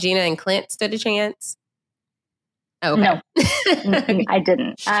feel like Gina and Clint stood a chance? Oh, okay. No, I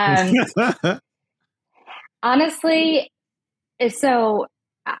didn't. Honestly, so,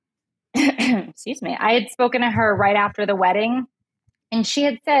 excuse me, I had spoken to her right after the wedding, and she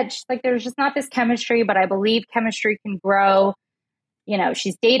had said, she's like, there's just not this chemistry, but I believe chemistry can grow.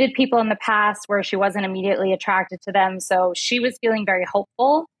 She's dated people in the past where she wasn't immediately attracted to them. So she was feeling very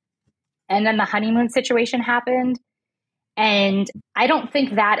hopeful. And then the honeymoon situation happened. And I don't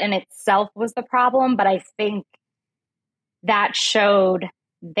think that in itself was the problem, but I think that showed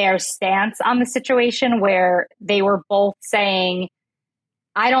their stance on the situation where they were both saying,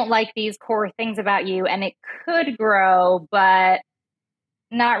 I don't like these core things about you and it could grow, but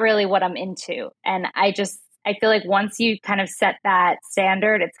not really what I'm into. And I feel like once you kind of set that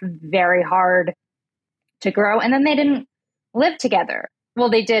standard, it's very hard to grow. And then they didn't live together. Well,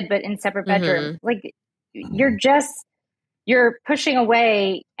 they did, but in separate bedrooms. Like you're pushing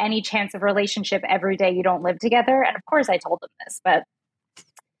away any chance of relationship every day you don't live together. And of course I told them this, but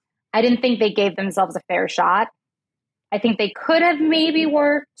I didn't think they gave themselves a fair shot. I think they could have maybe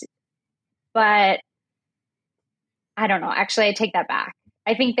worked, but I don't know. Actually, I take that back.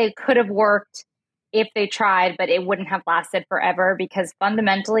 I think they could have worked if they tried, but it wouldn't have lasted forever because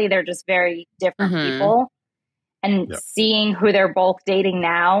fundamentally they're just very different people. And seeing who they're both dating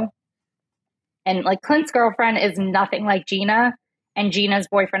now, and like Clint's girlfriend is nothing like Gina, and Gina's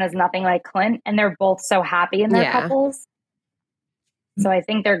boyfriend is nothing like Clint, and they're both so happy in their couples. So I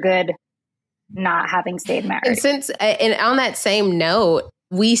think they're good not having stayed married. And on that same note,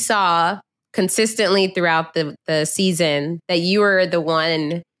 we saw consistently throughout the season that you were the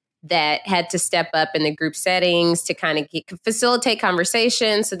one that had to step up in the group settings to kind of facilitate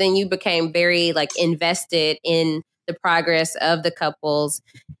conversation. So then you became very like invested in the progress of the couples.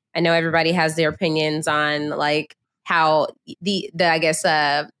 I know everybody has their opinions on like how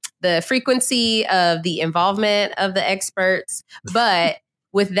the frequency of the involvement of the experts. But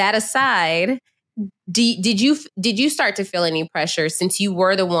with that aside, did you start to feel any pressure since you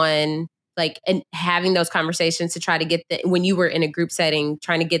were the one like and having those conversations to try to get when you were in a group setting,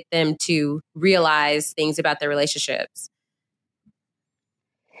 trying to get them to realize things about their relationships?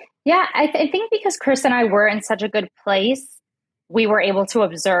 Yeah, I think because Chris and I were in such a good place, we were able to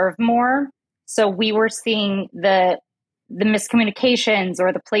observe more. So we were seeing the miscommunications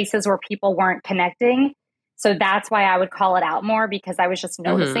or the places where people weren't connecting. So that's why I would call it out more, because I was just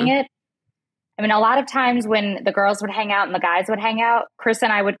noticing it. I mean, a lot of times when the girls would hang out and the guys would hang out, Chris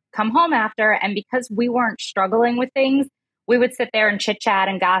and I would come home after. And because we weren't struggling with things, we would sit there and chit chat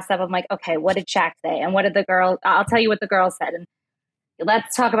and gossip. I'm like, okay, what did Shaq say? And what did the girl, I'll tell you what the girls said. And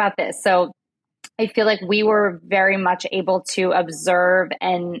let's talk about this. So I feel like we were very much able to observe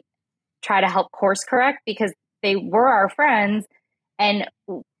and try to help course correct because they were our friends. And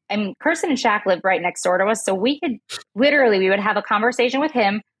Kirsten and Shaq lived right next door to us. So we would have a conversation with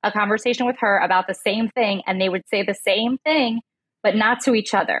him, a conversation with her about the same thing. And they would say the same thing, but not to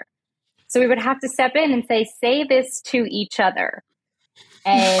each other. So we would have to step in and say this to each other.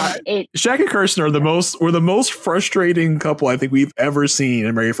 And Shaq and Kirsten were the most frustrating couple I think we've ever seen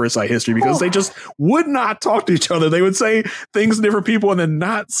in Married at First Sight history, because they just would not talk to each other. They would say things to different people and then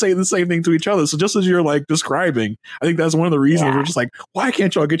not say the same thing to each other. So just as you're like describing, I think that's one of the reasons we're just like, why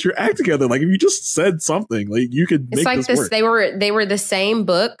can't y'all get your act together? Like if you just said something, like you could make this work. They were the same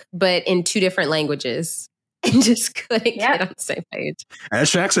book, but in two different languages. And just couldn't get on the same page.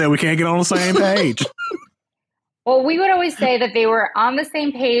 As Shaq said, we can't get on the same page. Well, we would always say that they were on the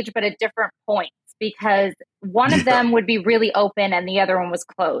same page, but at different points, because one of them would be really open and the other one was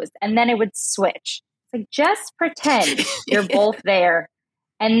closed. And then it would switch. Like, just pretend you're both there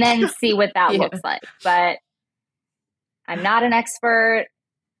and then see what that looks like. But I'm not an expert.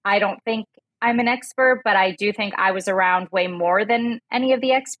 I don't think I'm an expert, but I do think I was around way more than any of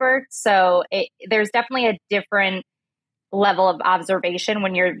the experts. So there's definitely a different level of observation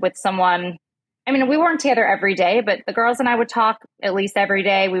when you're with someone. I mean, we weren't together every day, but the girls and I would talk at least every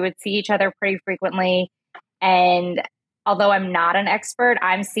day. We would see each other pretty frequently. And although I'm not an expert,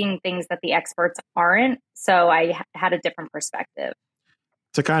 I'm seeing things that the experts aren't. So I had a different perspective.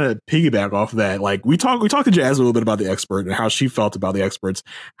 To kind of piggyback off of that, like we talked to Jazz a little bit about the expert and how she felt about the experts.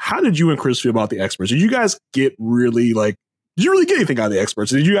 How did you and Chris feel about the experts? Did you guys did you really get anything out of the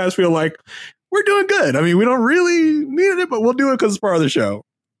experts? Did you guys feel like we're doing good? I mean, we don't really need it, but we'll do it because it's part of the show.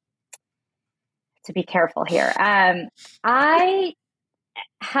 To be careful here. I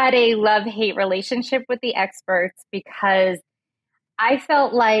had a love-hate relationship with the experts because I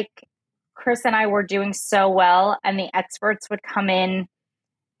felt like Chris and I were doing so well, and the experts would come in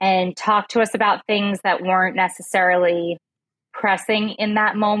and talk to us about things that weren't necessarily pressing in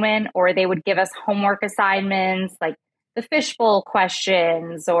that moment, or they would give us homework assignments like the fishbowl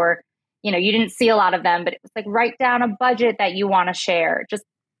questions, or, you didn't see a lot of them, but it was like, write down a budget that you want to share, just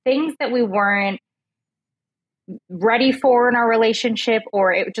things that we weren't ready for in our relationship,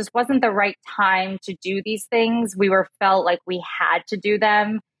 or it just wasn't the right time to do these things. We felt like we had to do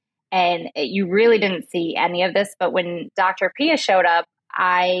them. And you really didn't see any of this. But when Dr. Pia showed up,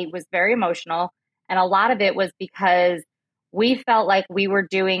 I was very emotional. And a lot of it was because we felt like we were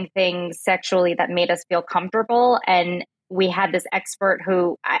doing things sexually that made us feel comfortable. And we had this expert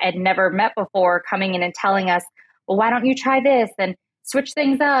who I had never met before coming in and telling us, well, why don't you try this and switch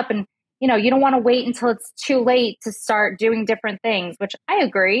things up? And you don't want to wait until it's too late to start doing different things, which I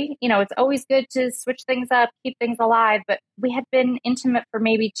agree. It's always good to switch things up, keep things alive. But we had been intimate for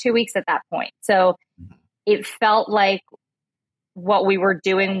maybe 2 weeks at that point. So it felt like what we were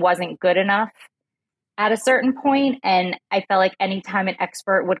doing wasn't good enough at a certain point. And I felt like anytime an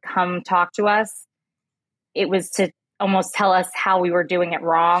expert would come talk to us, it was to almost tell us how we were doing it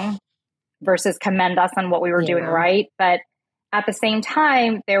wrong versus commend us on what we were doing right. But at the same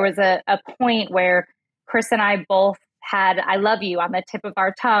time, there was a point where Chris and I both had "I love you" on the tip of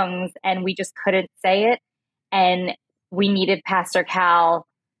our tongues, and we just couldn't say it. And we needed Pastor Cal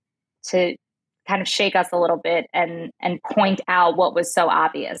to kind of shake us a little bit and point out what was so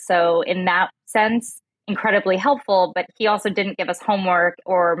obvious. So in that sense, incredibly helpful, but he also didn't give us homework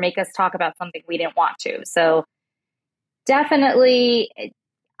or make us talk about something we didn't want to. So definitely,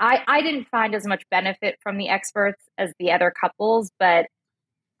 I didn't find as much benefit from the experts as the other couples, but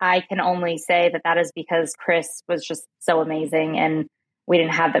I can only say that is because Chris was just so amazing and we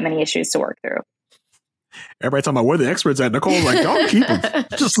didn't have that many issues to work through. Everybody talking about where the experts at. Nicole's like, don't keep them.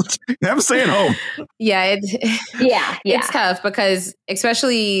 Just have them stay at home. Yeah, yeah, it's tough because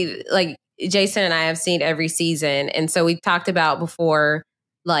especially like Jason and I have seen every season. And so we've talked about before,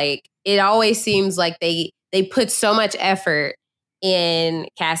 like it always seems like they put so much effort in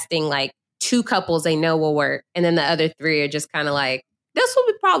casting like 2 couples they know will work. And then the other 3 are just kind of like, this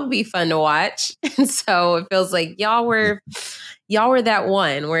will probably be fun to watch. And so it feels like y'all were that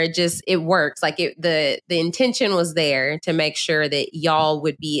one where it works. Like the intention was there to make sure that y'all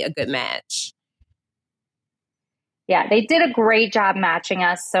would be a good match. Yeah, they did a great job matching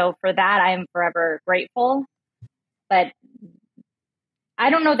us. So for that, I am forever grateful. But I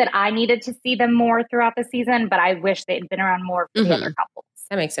don't know that I needed to see them more throughout the season, but I wish they'd been around more for the other couples.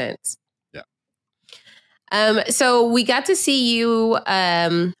 That makes sense. Yeah. So we got to see you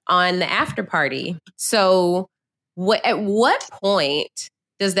on the after party. So at what point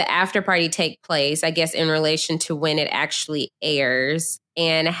does the after party take place, I guess, in relation to when it actually airs?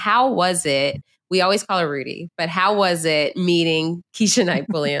 And how was it? We always call her Rudy, but how was it meeting Keisha Knight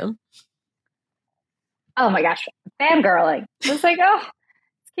Pulliam? Oh my gosh, fangirling. It was like, oh,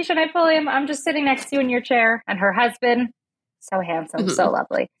 it's Keisha Knight Pulliam. I'm just sitting next to you in your chair. And her husband, so handsome, so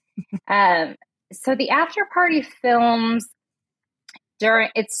lovely. So the after party films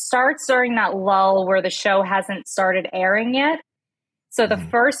starts during that lull where the show hasn't started airing yet. So the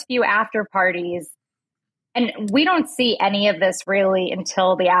first few after parties, and we don't see any of this really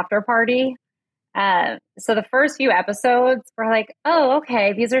until the after party. So the first few episodes were like, oh,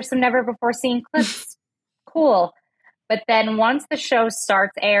 okay, these are some never before seen clips. Cool. But then once the show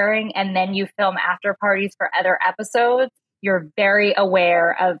starts airing and then you film after parties for other episodes, you're very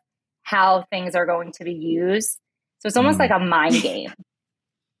aware of how things are going to be used. So it's almost like a mind game.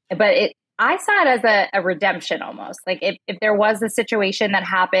 But I saw it as a redemption almost. Like if there was a situation that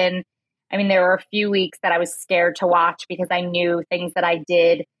happened, I mean, there were a few weeks that I was scared to watch because I knew things that I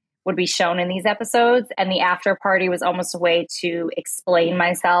did would be shown in these episodes. And the after party was almost a way to explain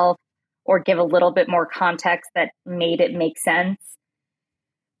myself or give a little bit more context that made it make sense.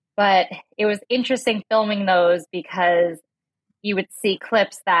 But it was interesting filming those because you would see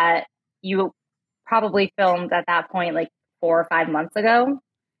clips that you probably filmed at that point like 4 or 5 months ago.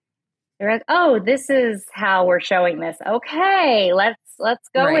 They're like, oh, this is how we're showing this. Okay, let's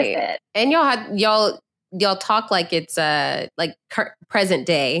go with it. And y'all talk like it's like present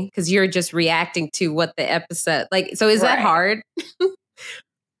day because you're just reacting to what the episode like. So is that hard?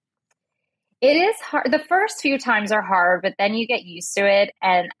 It is hard. The first few times are hard, but then you get used to it.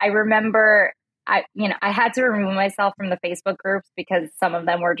 And I remember I had to remove myself from the Facebook groups because some of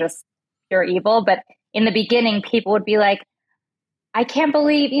them were just pure evil. But in the beginning, people would be like, I can't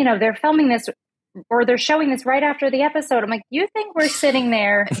believe, they're filming this or they're showing this right after the episode. I'm like, you think we're sitting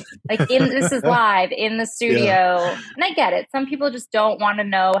there like this is live in the studio. Yeah. And I get it. Some people just don't want to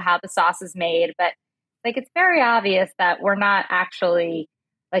know how the sauce is made, but like, it's very obvious that we're not actually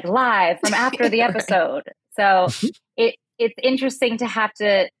like live from after the episode. So it's interesting to have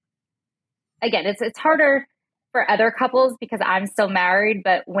to, again, it's harder for other couples because I'm still married,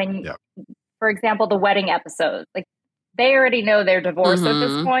 but when, for example, the wedding episodes, like they already know they're divorced at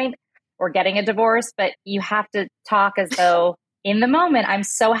this point or getting a divorce, but you have to talk as though in the moment, I'm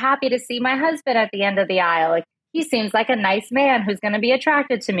so happy to see my husband at the end of the aisle. Like he seems like a nice man who's going to be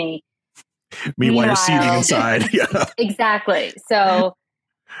attracted to me. Meanwhile, you're seating inside. Yeah. Exactly. So,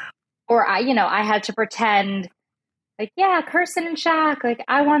 or I had to pretend like, yeah, Kirsten and Shaq, like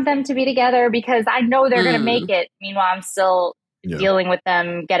I want them to be together because I know they're going to make it. Meanwhile, I'm still dealing with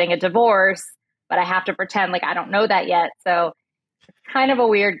them getting a divorce, but I have to pretend like I don't know that yet. So it's kind of a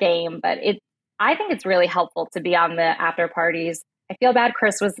weird game, but I think it's really helpful to be on the after parties. I feel bad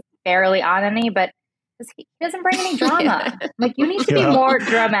Chris was barely on any, but he doesn't bring any drama. Like you need to be more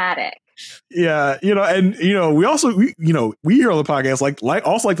dramatic. Yeah, and we also we here on the podcast like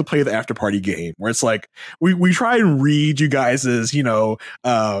to play the after party game where it's like we try and read you guys's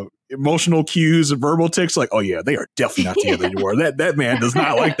emotional cues and verbal tics like, oh yeah, they are definitely not together anymore. That man does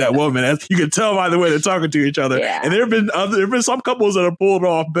not like that woman, as you can tell by the way they're talking to each other. Yeah. And there have been some couples that have pulled it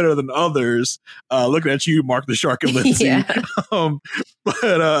off better than others. Looking at you, Mark the Shark and Lindsay.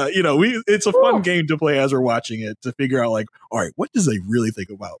 It's a fun game to play as we're watching it to figure out like, all right, what does they really think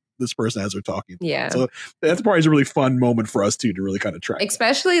about this person as they're talking? Yeah. So that's probably a really fun moment for us too to really kind of track.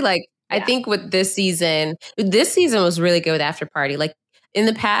 Especially like I think with this season was really good with after party. Like in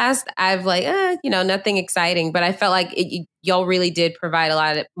the past, I've like, nothing exciting, but I felt like y'all really did provide a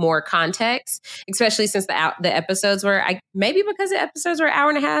lot of more context, especially since the episodes were, maybe because the episodes were an hour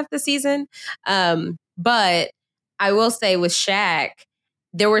and a half this season. But I will say with Shaq,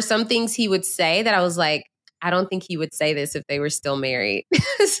 there were some things he would say that I was like, I don't think he would say this if they were still married.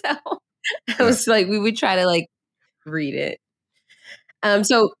 So I was like, we would try to like read it.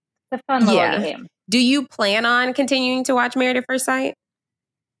 So it's a fun little game. Do you plan on continuing to watch Married at First Sight?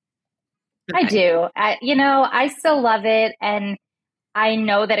 Okay. I do. I still love it, and I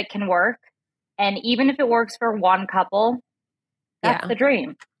know that it can work. And even if it works for one couple, that's the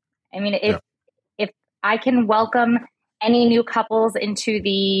dream. I mean, if I can welcome any new couples into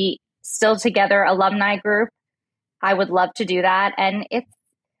the Still Together alumni group, I would love to do that. And it's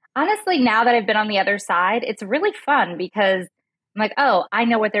honestly, now that I've been on the other side, it's really fun because I'm like, oh, I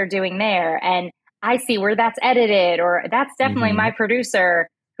know what they're doing there. And I see where that's edited, or that's definitely my producer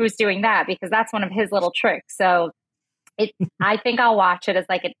who's doing that, because that's one of his little tricks. So I think I'll watch it as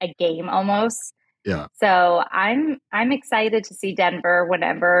like a game almost. Yeah. So I'm excited to see Denver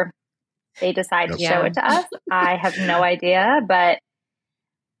whenever they decide to show it to us. I have no idea, but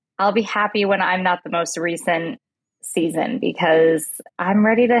I'll be happy when I'm not the most recent season, because I'm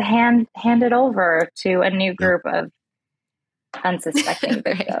ready to hand it over to a new group of unsuspecting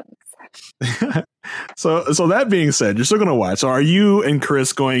victims. So that being said, you're still going to watch. So are you and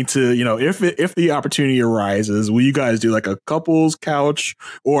Chris going to, if the opportunity arises, will you guys do like a couples couch?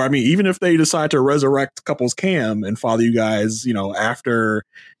 Or, I mean, even if they decide to resurrect couples cam and follow you guys, after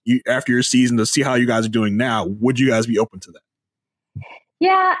your season to see how you guys are doing now, would you guys be open to that?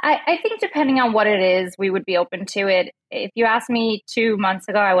 Yeah, I think depending on what it is, we would be open to it. If you asked me 2 months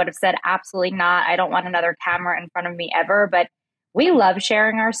ago, I would have said absolutely not. I don't want another camera in front of me ever. But we love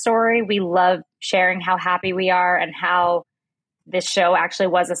sharing our story. We love sharing how happy we are and how this show actually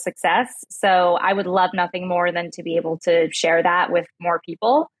was a success. So I would love nothing more than to be able to share that with more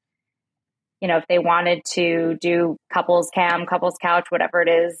people. If they wanted to do couples cam, couples couch, whatever it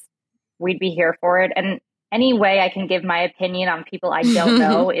is, we'd be here for it. And any way I can give my opinion on people I don't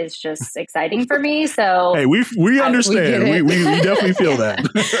know is just exciting for me. So hey, we understand. We definitely feel that.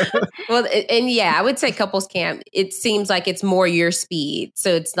 Well, and I would say couples camp, it seems like it's more your speed.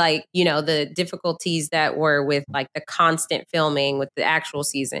 So it's like, the difficulties that were with like the constant filming with the actual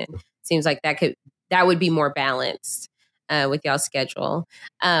season, seems like that would be more balanced with y'all's schedule.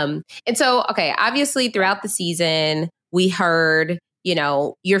 And so, okay, obviously throughout the season, we heard,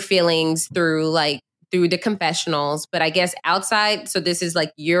 your feelings through the confessionals, but I guess outside, so this is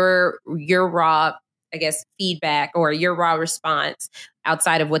like your raw, I guess, feedback or your raw response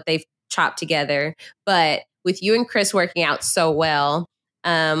outside of what they've chopped together. But with you and Chris working out so well,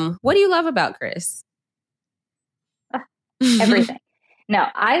 what do you love about Chris? Everything. No,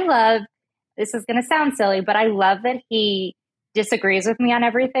 I love, this is going to sound silly, but I love that he disagrees with me on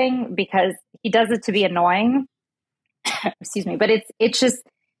everything, because he does it to be annoying. Excuse me, but it's just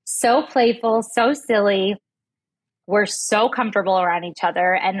so playful, so silly. We're so comfortable around each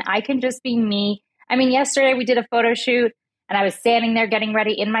other, and I can just be me. I mean, yesterday we did a photo shoot and I was standing there getting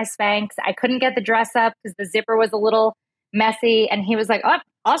ready in my Spanx. I couldn't get the dress up because the zipper was a little messy. And he was like, oh,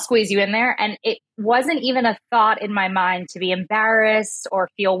 I'll squeeze you in there. And it wasn't even a thought in my mind to be embarrassed or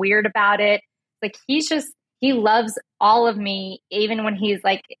feel weird about it. Like, he loves all of me, even when he's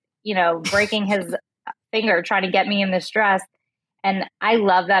like, breaking his finger trying to get me in this dress. And I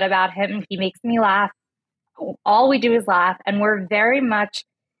love that about him. He makes me laugh. All we do is laugh. And we're very much,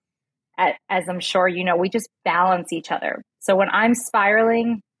 as I'm sure you know, we just balance each other. So when I'm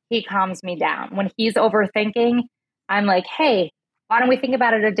spiraling, he calms me down. When he's overthinking, I'm like, hey, why don't we think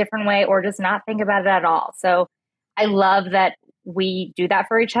about it a different way, or just not think about it at all? So I love that we do that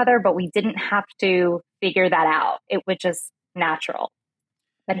for each other, but we didn't have to figure that out. It was just natural.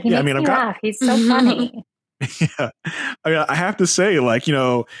 But he makes me laugh. He's so funny. Yeah. I have to say,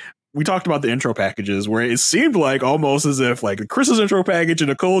 we talked about the intro packages where it seemed like almost as if like Chris's intro package and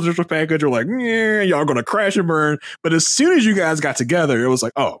Nicole's intro package are like, y'all going to crash and burn. But as soon as you guys got together, it was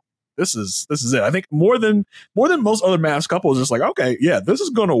like, oh, this is it. I think more than most other MAFS couples, just like, okay, yeah, this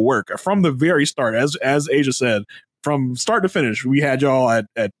is going to work from the very start. As Asia said, from start to finish, we had y'all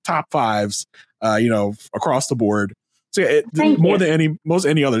at top fives, across the board. So more than most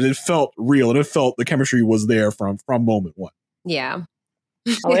any others, it felt real, and it felt the chemistry was there from moment one. Yeah.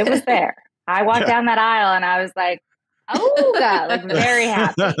 Oh, it was there. I walked down that aisle and I was like, oh God, like very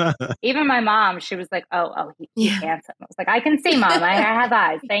happy. Even my mom, she was like, oh, he's handsome. I was like, I can see, Mom. I have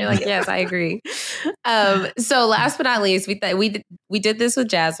eyes. Thank you. Yes, I agree. So last but not least, we did this with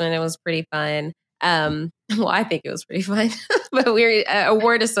Jasmine. It was pretty fun. Well, I think it was pretty fun, but we're a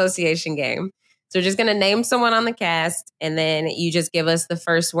word association game. So we're just going to name someone on the cast, and then you just give us the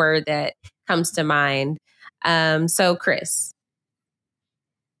first word that comes to mind. So Chris.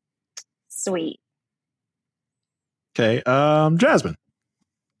 Sweet. Okay. Jasmine.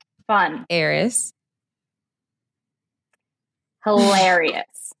 Fun. Eris.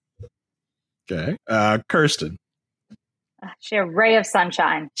 Hilarious. Okay. Kirsten. She a ray of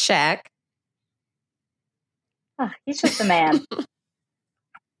sunshine. Shaq. He's just a man.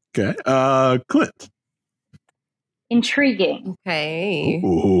 Okay. Clint. Intriguing. Okay.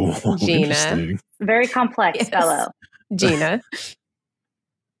 Ooh, Gina. interesting. Very complex fellow. Gina.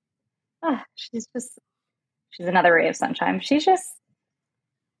 She's another ray of sunshine. She's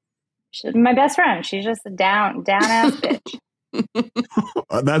my best friend. She's just a down ass bitch.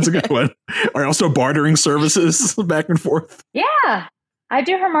 That's a good one. Are you also bartering services back and forth? Yeah. I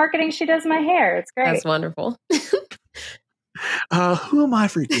do her marketing. She does my hair. It's great. That's wonderful. Who am I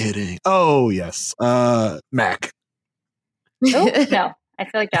forgetting? Oh, yes. Mac. Oh, no. I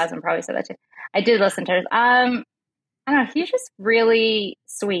feel like Jasmine probably said that too. I did listen to her. I don't know. He's just really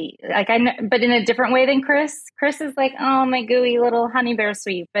sweet. Like but in a different way than Chris. Chris is like, oh, my gooey little honey bear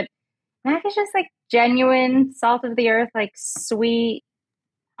sweet. But Mac is just like genuine, salt of the earth, like sweet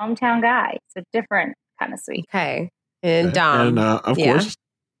hometown guy. It's a different kind of sweet. Okay. And Dom. And of course.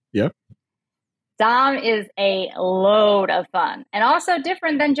 Yep. Dom is a load of fun and also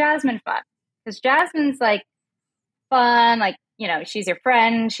different than Jasmine fun. Because Jasmine's like fun, like, she's your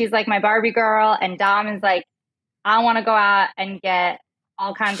friend. She's like my Barbie girl. And Dom is like, I want to go out and get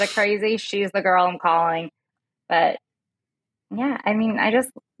all kinds of crazy. She's the girl I'm calling. But yeah, I mean, I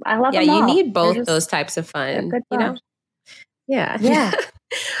love them all. You need both those types of fun, Yeah. Yeah.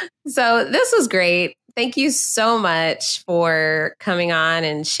 So this was great. Thank you so much for coming on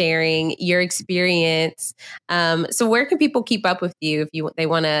and sharing your experience. So where can people keep up with you if they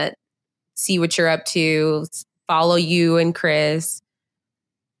want to see what you're up to, follow you and Chris?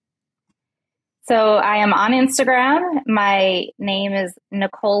 So I am on Instagram. My name is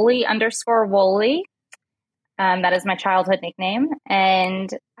Nicole_Woolley. That is my childhood nickname. And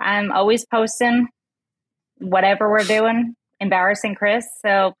I'm always posting whatever we're doing, embarrassing Chris.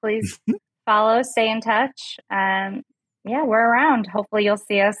 So please follow, stay in touch. Yeah, we're around. Hopefully you'll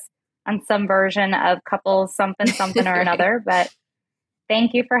see us on some version of couple something or another. But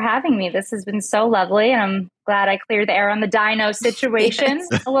thank you for having me. This has been so lovely. And I'm glad I cleared the air on the dino situation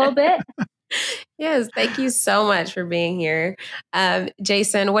a little bit. Yes, thank you so much for being here.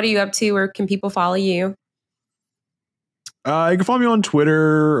 Jason, what are you up to? Where can people follow you? You can follow me on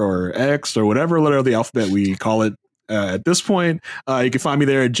Twitter or X or whatever letter of the alphabet we call it at this point. You can find me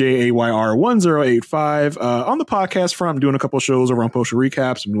there at JAYR1085. On the podcast front, I'm doing a couple of shows over on Potion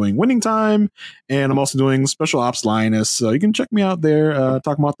Recaps. I'm doing Winning Time, and I'm also doing Special Ops Lioness. So you can check me out there,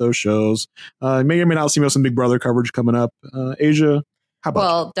 talking about those shows. You may or may not see me on some Big Brother coverage coming up. Asia, how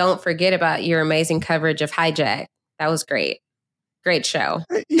about you? Don't forget about your amazing coverage of Hijack. That was great. Great show.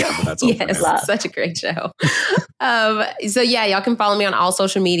 Yeah, but that's yes, such a great show. So yeah, y'all can follow me on all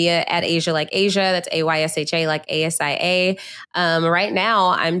social media at Asia Like Asia. That's AYSHA like ASIA. Right now,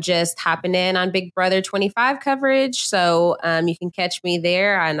 I'm just hopping in on Big Brother 25 coverage. So you can catch me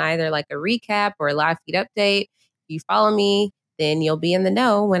there on either like a recap or a live feed update. If you follow me, then you'll be in the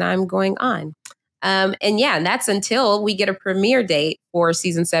know when I'm going on. And that's until we get a premiere date for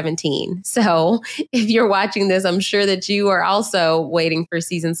season 17. So if you're watching this, I'm sure that you are also waiting for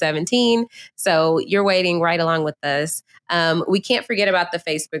season 17. So you're waiting right along with us. We can't forget about the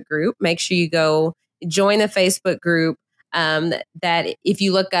Facebook group. Make sure you go join the Facebook group. That if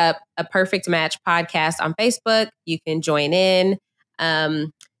you look up A Perfect Match podcast on Facebook, you can join in.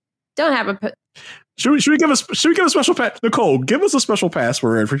 Should we give a special Nicole, give us a special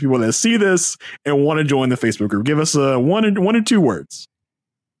password for people that see this and want to join the Facebook group. Give us one or two words.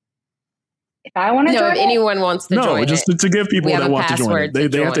 If I want to join if anyone wants to join just to give people that want to join it. They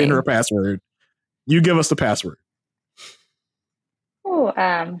have to enter a password. You give us the password. Oh,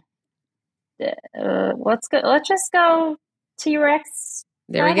 let's go. Let's just go T-Rex.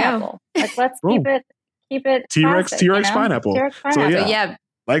 There pineapple. We go. Like, let's keep it T-Rex classic, pineapple. T-Rex So pineapple. yeah.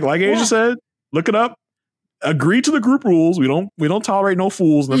 Like Asia said, look it up. Agree to the group rules. We don't tolerate no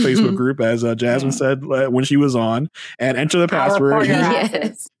fools in the Facebook group, as Jasmine said when she was on, and enter the password.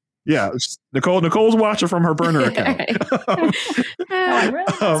 Yes. Yeah, Nicole's watching from her burner account.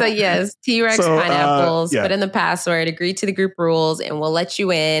 So yes, T-Rex pineapples. Put in the password. Agree to the group rules, and we'll let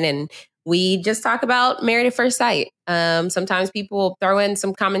you in. And we just talk about Married at First Sight. Sometimes people will throw in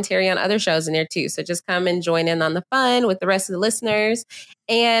some commentary on other shows in there too. So just come and join in on the fun with the rest of the listeners.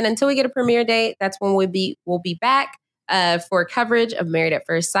 And until we get a premiere date, that's when we'll be back for coverage of Married at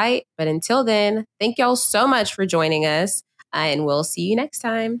First Sight. But until then, thank y'all so much for joining us, and we'll see you next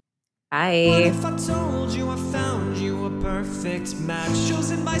time. Bye. What if I told you I found you a perfect match.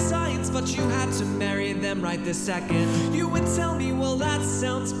 Chosen by science, but you had to marry them right this second. You would tell me, well, that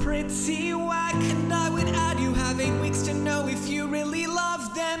sounds pretty whack. And I would add, you have 8 weeks to know if you really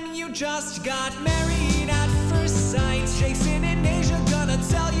love them. You just got married at first sight. Jason and Asia gonna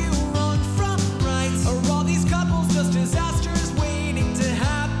tell you wrong from right. Are all these couples just disasters waiting to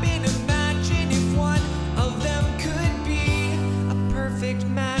happen? Imagine if one of them could be a perfect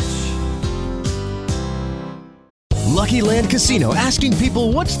match. Lucky Land Casino, asking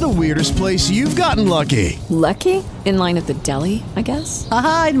people, what's the weirdest place you've gotten lucky? Lucky? In line at the deli, I guess?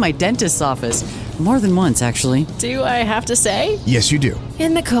 Aha, in my dentist's office. More than once, actually. Do I have to say? Yes, you do.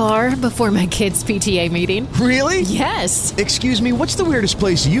 In the car before my kids' PTA meeting. Really? Yes. Excuse me, what's the weirdest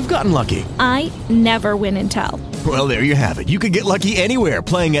place you've gotten lucky? I never win and tell. Well, there you have it. You can get lucky anywhere,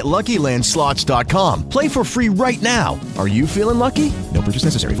 playing at LuckyLandSlots.com. Play for free right now. Are you feeling lucky? No purchase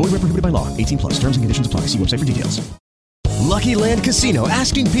necessary. Void where prohibited by law. 18+. Terms and conditions apply. See website for details. Lucky Land Casino,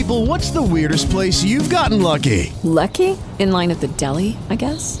 asking people, what's the weirdest place you've gotten lucky? Lucky? In line at the deli, I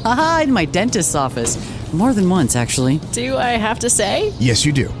guess? Aha, in my dentist's office. More than once, actually. Do I have to say? Yes,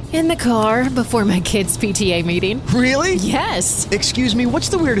 you do. In the car before my kids' PTA meeting. Really? Yes. Excuse me, what's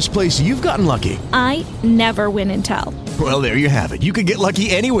the weirdest place you've gotten lucky? I never win and tell. Well, there you have it. You can get lucky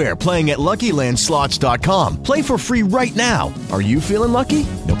anywhere, playing at LuckyLandSlots.com. Play for free right now. Are you feeling lucky?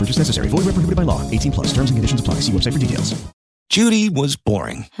 No purchase necessary. Void where prohibited by law. 18+. Terms and conditions apply. See website for details. Judy was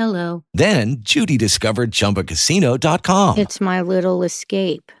boring. Hello. Then Judy discovered ChumbaCasino.com. It's my little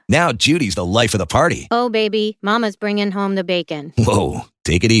escape. Now Judy's the life of the party. Oh, baby, mama's bringing home the bacon. Whoa,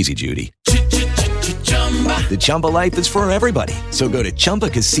 take it easy, Judy. The Chumba life is for everybody. So go to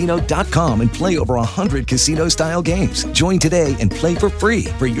ChumbaCasino.com and play over 100 casino-style games. Join today and play for free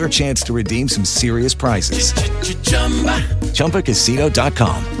for your chance to redeem some serious prizes.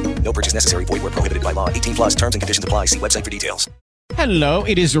 ChumbaCasino.com. No purchase necessary. Void where prohibited by law. 18+. Terms and conditions apply. See website for details. Hello,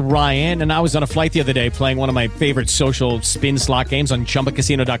 it is Ryan, and I was on a flight the other day playing one of my favorite social spin slot games on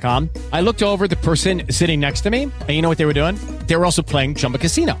ChumbaCasino.com. I looked over at the person sitting next to me, and you know what they were doing? They were also playing Chumba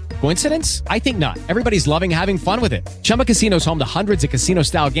Casino. Coincidence? I think not. Everybody's loving having fun with it. Chumba Casino is home to hundreds of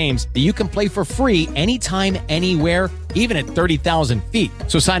casino-style games that you can play for free anytime, anywhere, even at 30,000 feet.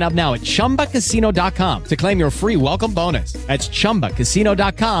 So sign up now at ChumbaCasino.com to claim your free welcome bonus. That's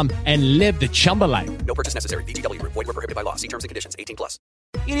ChumbaCasino.com and live the Chumba life. No purchase necessary. VGW. Void where prohibited by law. See terms and conditions. 18+.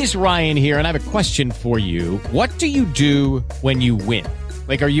 It is Ryan here, and I have a question for you. What do you do when you win?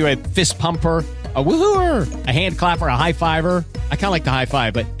 Like, are you a fist pumper, a woohooer, a hand clapper, a high fiver? I kind of like the high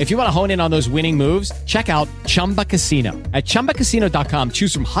five, but if you want to hone in on those winning moves, check out Chumba Casino. At ChumbaCasino.com,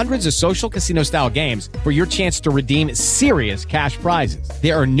 choose from hundreds of social casino-style games for your chance to redeem serious cash prizes.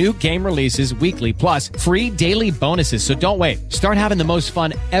 There are new game releases weekly, plus free daily bonuses. So don't wait. Start having the most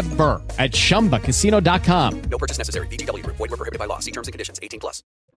fun ever at ChumbaCasino.com. No purchase necessary. VGW. Void where prohibited by law. See terms and conditions. 18+.